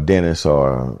 or a dentist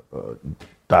or a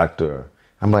doctor.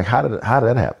 I'm like, how did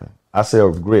that happen? I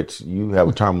sell grits. You have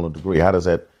a terminal degree. How does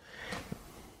that?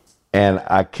 And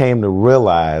I came to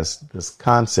realize this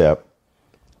concept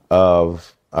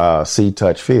of see,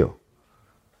 touch, feel,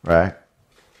 right?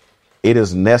 It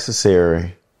is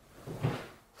necessary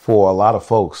for a lot of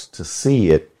folks to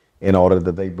see it in order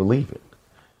that they believe it,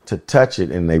 to touch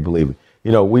it and they believe it.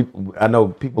 I know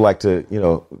people like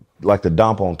to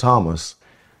dump on Thomas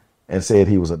and said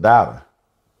he was a doubter,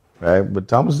 right? But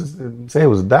Thomas didn't say he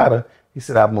was a doubter. He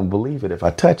said, I'm going to believe it if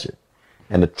I touch it.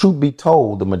 And the truth be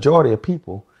told, the majority of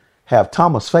people have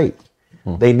Thomas faith.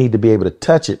 They need to be able to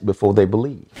touch it before they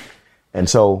believe. And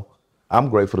so I'm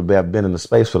grateful to have been in the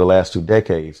space for the last 2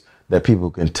 decades that people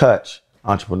can touch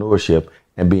entrepreneurship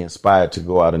and be inspired to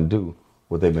go out and do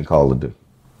what they've been called to do.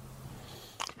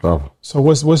 Oh. So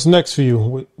what's next for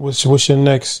you? What's your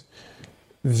next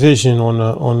vision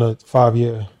on the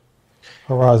 5-year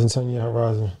horizon, 10-year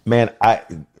horizon? Man,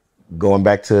 going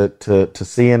back to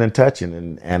seeing and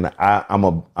touching, and I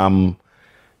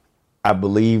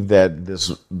believe that this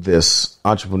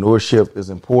entrepreneurship is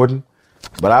important,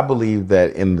 but I believe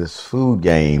that in this food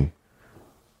game,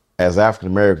 as African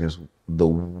Americans, the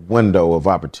window of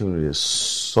opportunity is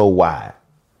so wide,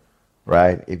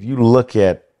 right? If you look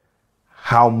at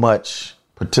how much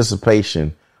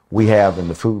participation we have in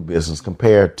the food business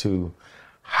compared to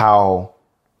how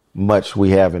much we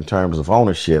have in terms of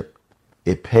ownership,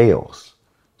 it pales.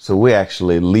 So we're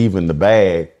actually leaving the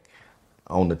bag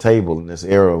on the table in this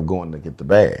era of going to get the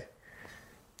bag.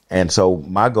 And so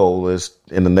my goal is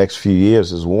in the next few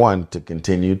years is, one, to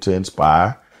continue to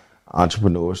inspire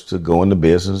entrepreneurs to go into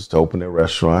business, to open their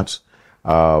restaurants.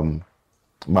 My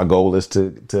goal is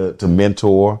to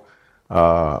mentor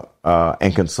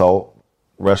and consult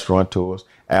restaurateurs.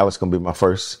 Alex gonna be my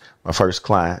first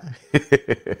client.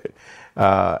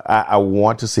 I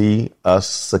want to see us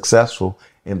successful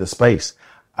in the space.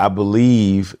 I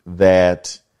believe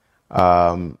that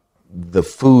the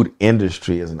food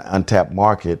industry is an untapped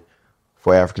market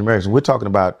for African Americans. We're talking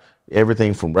about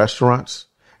everything from restaurants.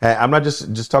 And I'm not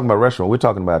just talking about restaurants. We're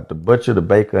talking about the butcher, the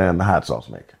baker, and the hot sauce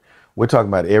maker. We're talking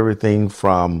about everything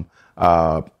from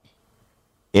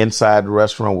inside the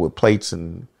restaurant with plates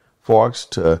and forks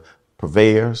to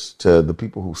purveyors to the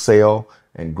people who sell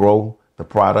and grow the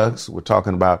products. We're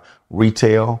talking about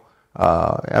retail.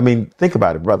 Think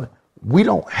about it, brother. We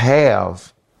don't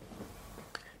have,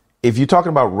 if you're talking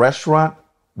about restaurant,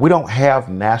 we don't have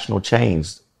national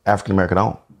chains African American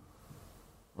owned,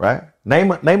 right? Name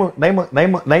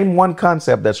one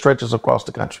concept that stretches across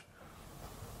the country.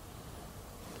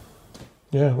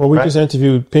 Yeah, well, we just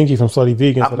interviewed Pinky from Slutty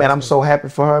Vegan. Man, I'm so happy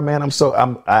for her, man.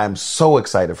 I'm so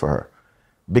excited for her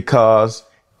because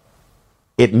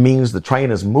it means the train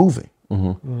is moving,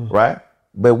 right?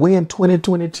 But we're in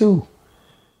 2022,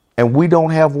 and we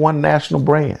don't have one national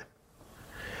brand.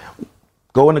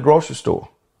 Go in the grocery store,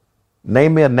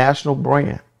 name me a national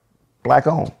brand, black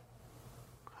owned.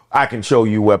 I can show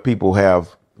you where people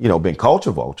have, been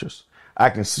culture vultures. I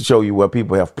can show you where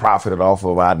people have profited off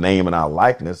of our name and our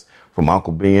likeness, from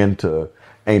Uncle Ben to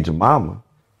Angel Mama.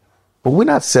 But we're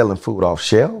not selling food off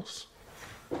shelves,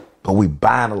 but we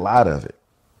buying a lot of it.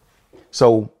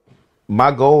 So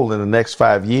my goal in the next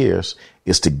 5 years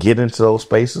is to get into those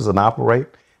spaces and operate,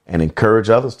 and encourage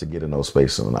others to get in those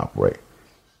spaces and operate.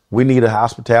 We need a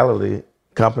hospitality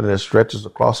company that stretches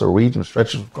across a region,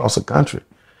 stretches across a country.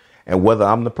 And whether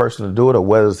I'm the person to do it or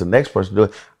whether it's the next person to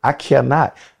do it, I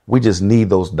cannot. We just need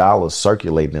those dollars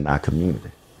circulating in our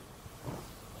community.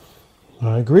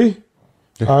 I agree.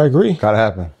 Gotta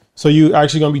happen. So you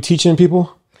actually going to be teaching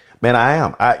people? Man, I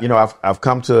am. I've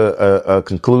come to a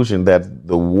conclusion that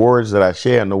the words that I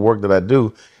share and the work that I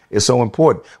do is so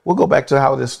important. We'll go back to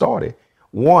how this started.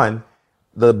 One,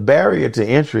 the barrier to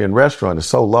entry in restaurant is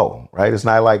so low, right? It's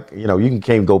not like,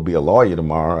 can't go be a lawyer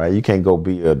tomorrow, right? You can't go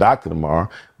be a doctor tomorrow,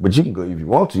 but you can go, if you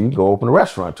want to, you can go open a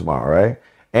restaurant tomorrow, right?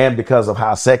 And because of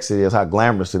how sexy it is, how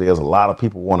glamorous it is, a lot of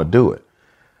people want to do it.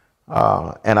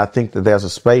 And I think that there's a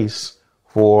space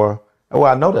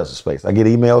I know there's a space. I get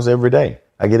emails every day.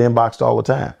 I get inboxed all the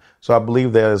time. So I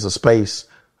believe there is a space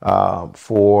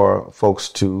for folks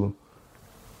to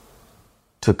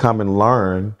come and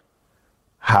learn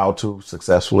how to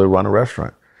successfully run a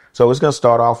restaurant. So it's going to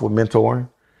start off with mentoring,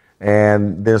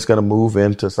 and then it's going to move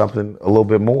into something a little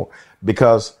bit more,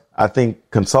 because I think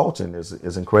consulting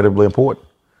is incredibly important.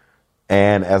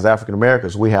 And as African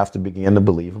Americans, we have to begin to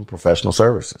believe in professional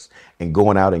services and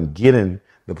going out and getting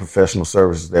the professional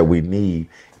services that we need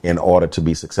in order to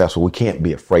be successful. We can't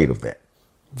be afraid of that.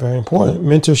 Very important.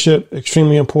 Mentorship,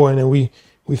 extremely important. And we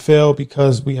fail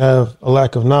because we have a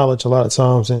lack of knowledge a lot of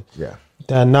times. And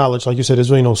that knowledge, like you said, there's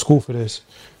really no school for this.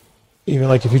 Even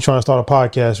like if you're trying to start a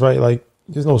podcast, right? Like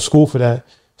there's no school for that.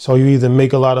 So you either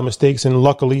make a lot of mistakes and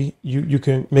luckily you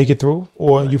can make it through,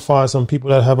 or you find some people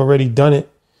that have already done it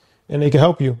and they can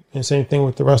help you. And same thing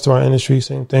with the restaurant industry,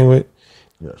 same thing with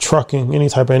trucking, any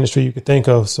type of industry you could think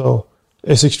of. So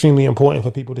it's extremely important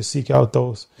for people to seek out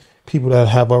those people that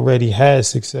have already had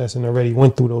success and already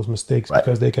went through those mistakes,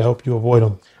 because they can help you avoid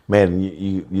them. Man,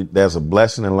 you there's a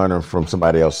blessing in learning from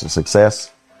somebody else's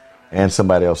success and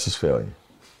somebody else's failure.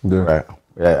 Yeah.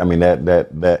 Right. I mean that,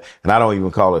 and I don't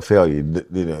even call it failure.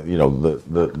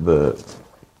 The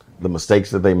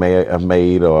mistakes that they may have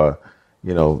made, or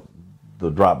the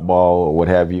drop ball or what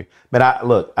have you.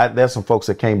 But there's some folks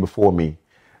that came before me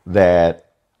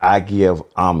that I give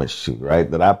homage to,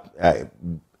 right? That I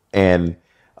and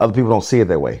other people don't see it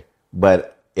that way.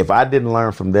 But if I didn't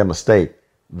learn from their mistake,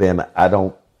 then I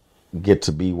don't get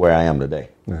to be where I am today.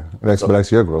 Yeah, it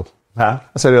expedites your growth. Huh?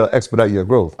 I said it'll expedite your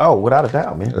growth. Oh, without a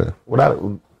doubt, man.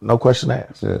 Yeah. No question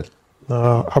asked. Yeah.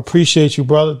 I appreciate you,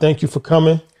 brother. Thank you for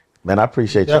coming. Man, I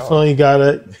appreciate you. Definitely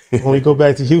gotta, when we go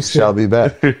back to Houston. Shall be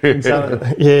back.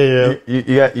 Yeah.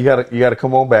 You gotta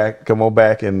come on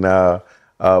back and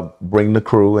bring the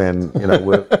crew, and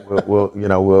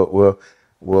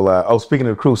we'll speaking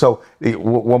of the crew, so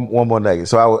one more nugget.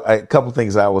 So a couple of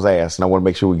things I was asked, and I want to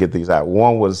make sure we get these out.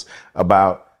 One was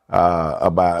about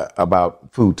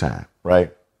food time,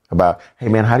 right? About, hey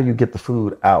man, how do you get the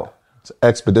food out?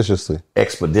 Expeditiously.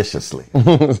 Shout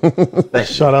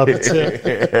out to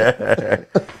Tim.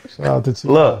 Shout out to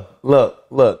Tim. Look.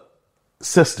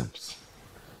 Systems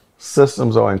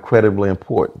are incredibly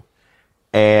important,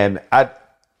 and I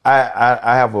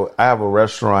have a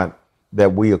restaurant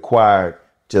that we acquired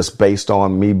just based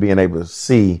on me being able to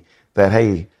see that,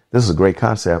 hey, this is a great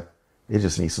concept. It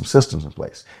just needs some systems in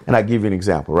place. And I give you an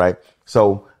example, right?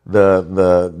 So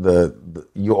the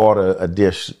you order a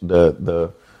dish,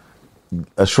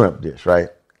 a shrimp dish, right?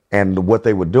 And what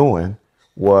they were doing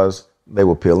was they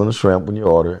were peeling the shrimp when you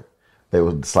order it. They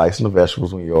were slicing the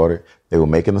vegetables when you order it. They were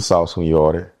making the sauce when you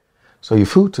order it. So your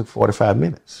food took 45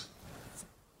 minutes,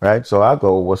 right? So I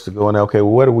go, what's the going? Okay,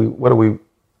 well, where do we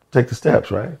take the steps,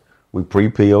 right? We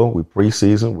pre-peel, we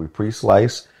pre-season, we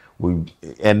pre-slice,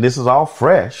 and this is all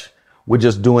fresh. We're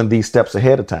just doing these steps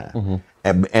ahead of time.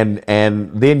 Mm-hmm.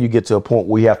 And then you get to a point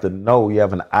where you have to know, you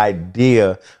have an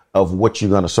idea of what you're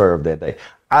going to serve that day.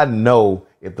 I know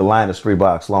if the line is 3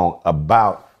 blocks long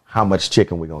about how much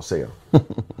chicken we're going to sell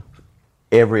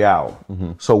every hour.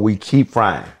 Mm-hmm. So we keep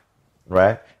frying,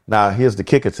 right? Now, here's the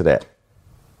kicker to that.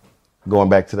 Going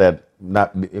back to that,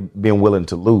 not being willing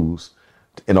to lose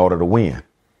in order to win.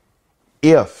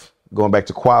 Going back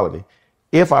to quality,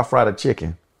 if I fry the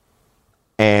chicken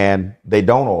and they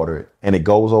don't order it and it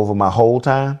goes over my whole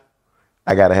time,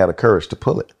 I got to have the courage to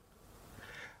pull it.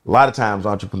 A lot of times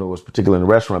entrepreneurs, particularly in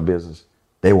the restaurant business,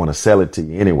 they want to sell it to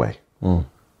you anyway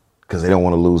because they don't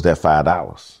want to lose that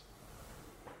 $5.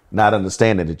 not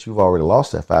understanding that you've already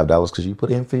lost that $5 because you put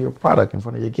inferior product in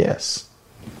front of your guests.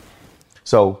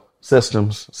 So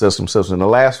systems. And the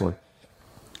last one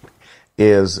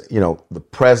is, the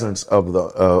presence of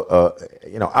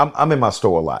I'm in my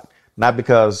store a lot, not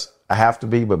because I have to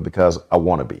be, but because I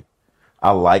want to be.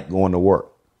 I like going to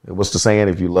work. What's the saying?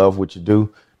 If you love what you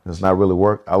do, it's not really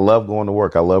work. I love going to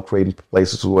work. I love creating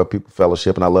places where people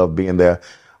fellowship, and I love being there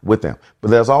with them. But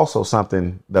there's also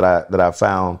something that I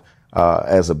found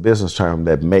as a business term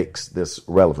that makes this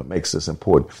relevant, makes this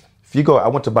important. If you go, I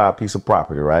went to buy a piece of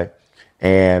property, right?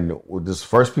 And this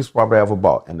first piece of property I ever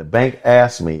bought, and the bank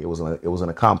asked me, it was in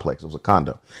a complex, it was a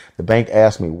condo. The bank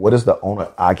asked me, what is the owner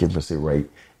occupancy rate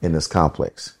in this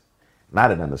complex? And I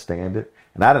didn't understand it,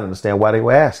 and I didn't understand why they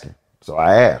were asking. So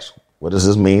I asked, what does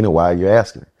this mean, and why are you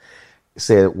asking it? It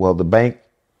said, well, the bank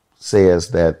says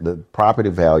that the property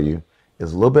value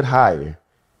is a little bit higher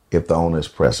if the owner is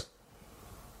present.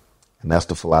 And that's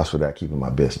the philosophy that I keep in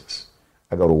my business.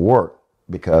 I go to work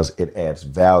because it adds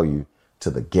value to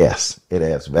the guests. It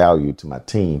adds value to my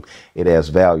team. It adds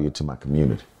value to my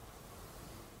community.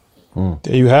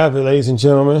 There you have it, ladies and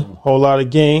gentlemen. Whole lot of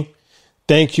game.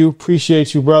 Thank you.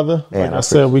 Appreciate you, brother. Man, like I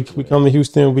said, we come to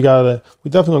Houston. We definitely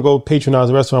gonna go patronize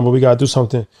the restaurant, but we gotta do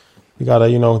something. We gotta,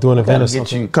 do an event or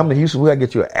something. Come to Houston. We gotta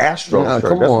get you an Astro shirt.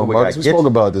 Come That's on, Bucks. We spoke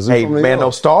about this. Hey, man,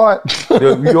 don't start. You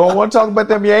don't want to talk about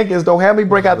them Yankees. Don't have me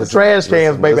break out the trash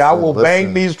cans, baby. I will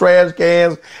bang these trash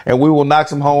cans, and we will knock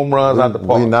some home runs out the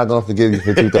park. We're not gonna forgive you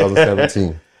for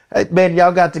 2017. Hey, man,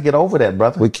 y'all got to get over that,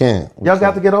 brother. We can't. Y'all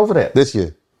got to get over that. This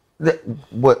year.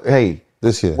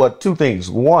 This year. What? Two things.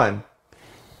 One,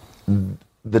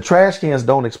 the trash cans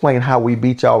don't explain how we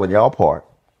beat y'all in y'all part.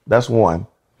 That's one.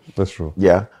 That's true.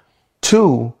 Yeah.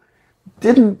 Two,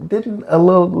 didn't a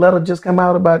little letter just come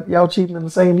out about y'all cheating in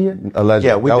the same year? Alleged.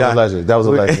 Yeah, That was alleged. That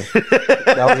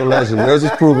was alleged. Yours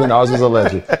is proven. Ours is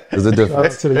alleged. There's a difference. Shout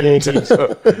out to the Yankees.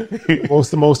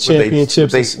 the most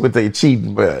championships. With they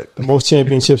cheating, but the most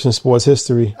championships in sports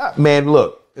history. Man,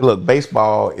 look,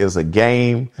 baseball is a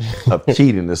game of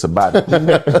cheating. It's about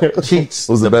cheats.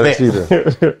 Who's the better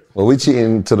cheater? Well, we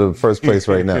cheating to the first place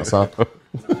right now, son.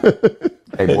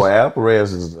 Hey, boy,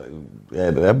 Alvarez is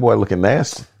that boy looking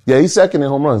nasty. Yeah, he's second in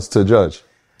home runs to Judge.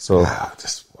 So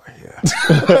this boy,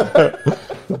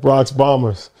 The Bronx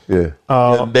Bombers. Yeah.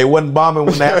 They wasn't bombing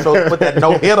when the Astros put that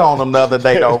no hit on them the other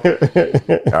day, though.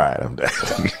 All right, I'm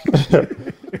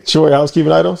done. Troy,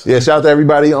 housekeeping items? Yeah, shout out to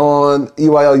everybody on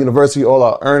EYL University, all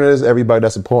our earners, everybody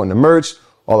that's supporting the merch,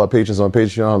 all our patrons on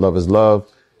Patreon. Love is love.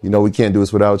 We can't do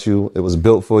this without you. It was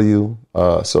built for you.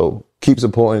 So keep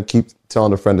supporting, keep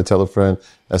telling a friend to tell a friend.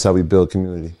 That's how we build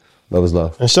community. Love is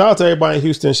love. And shout out to everybody in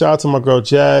Houston. Shout out to my girl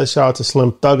Jazz. Shout out to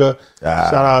Slim Thugger.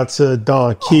 Shout out to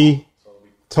Don Key,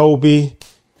 Toby,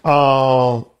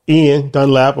 Ian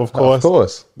Dunlap, of course. Of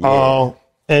course. Yeah.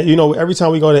 And, every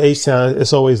time we go to H-Town,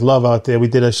 it's always love out there. We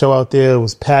did a show out there. It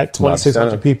was packed,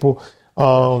 2,600 people.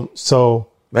 So.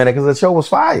 Man, because the show was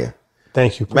fire.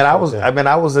 Thank you. Man, I was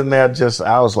in there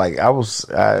I was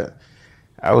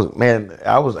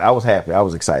happy. I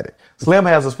was excited. Slim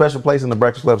has a special place in the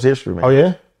Breakfast Club's history, man. Oh,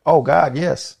 yeah? Oh, God,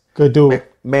 yes. Good dude.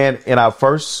 Man, in our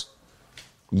first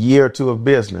year or two of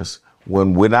business,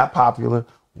 when we're not popular,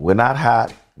 we're not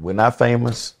hot, we're not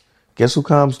famous, guess who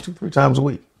comes 2-3 times a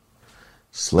week?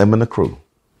 Slim and the crew.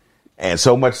 And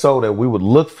so much so that we would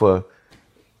look for,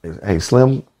 hey,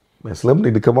 Slim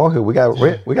need to come on here. We got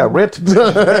rent to do.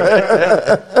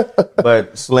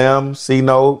 But Slim,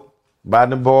 C-Note,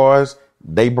 Biden Boys,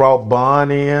 they brought Bun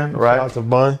in, right? Shout out to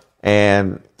Bun.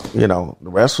 And the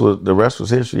rest was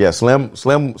history. Yeah, Slim.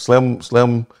 You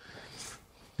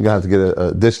gotta have to get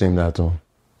a dish named after him.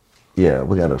 Yeah,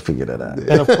 we gotta figure that out.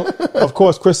 And of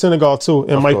course, Chris Senegal too,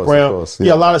 and Mike Brown.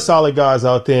 Yeah, a lot of solid guys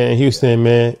out there in Houston,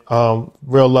 man.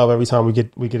 Real love every time we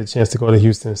get a chance to go to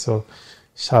Houston. So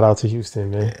shout out to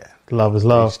Houston, man. Yeah. Love is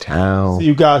love. H-Town. See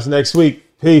you guys next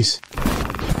week. Peace.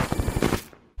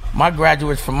 My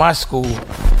graduates from my school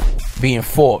being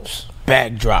Forbes,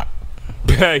 bag drop.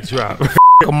 Bag drop.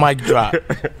 A mic drop.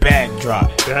 Bag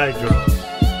drop. Bag drop.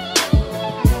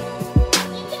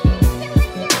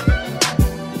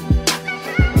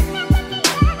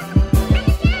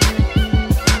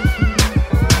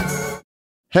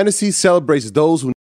 Hennessy celebrates those who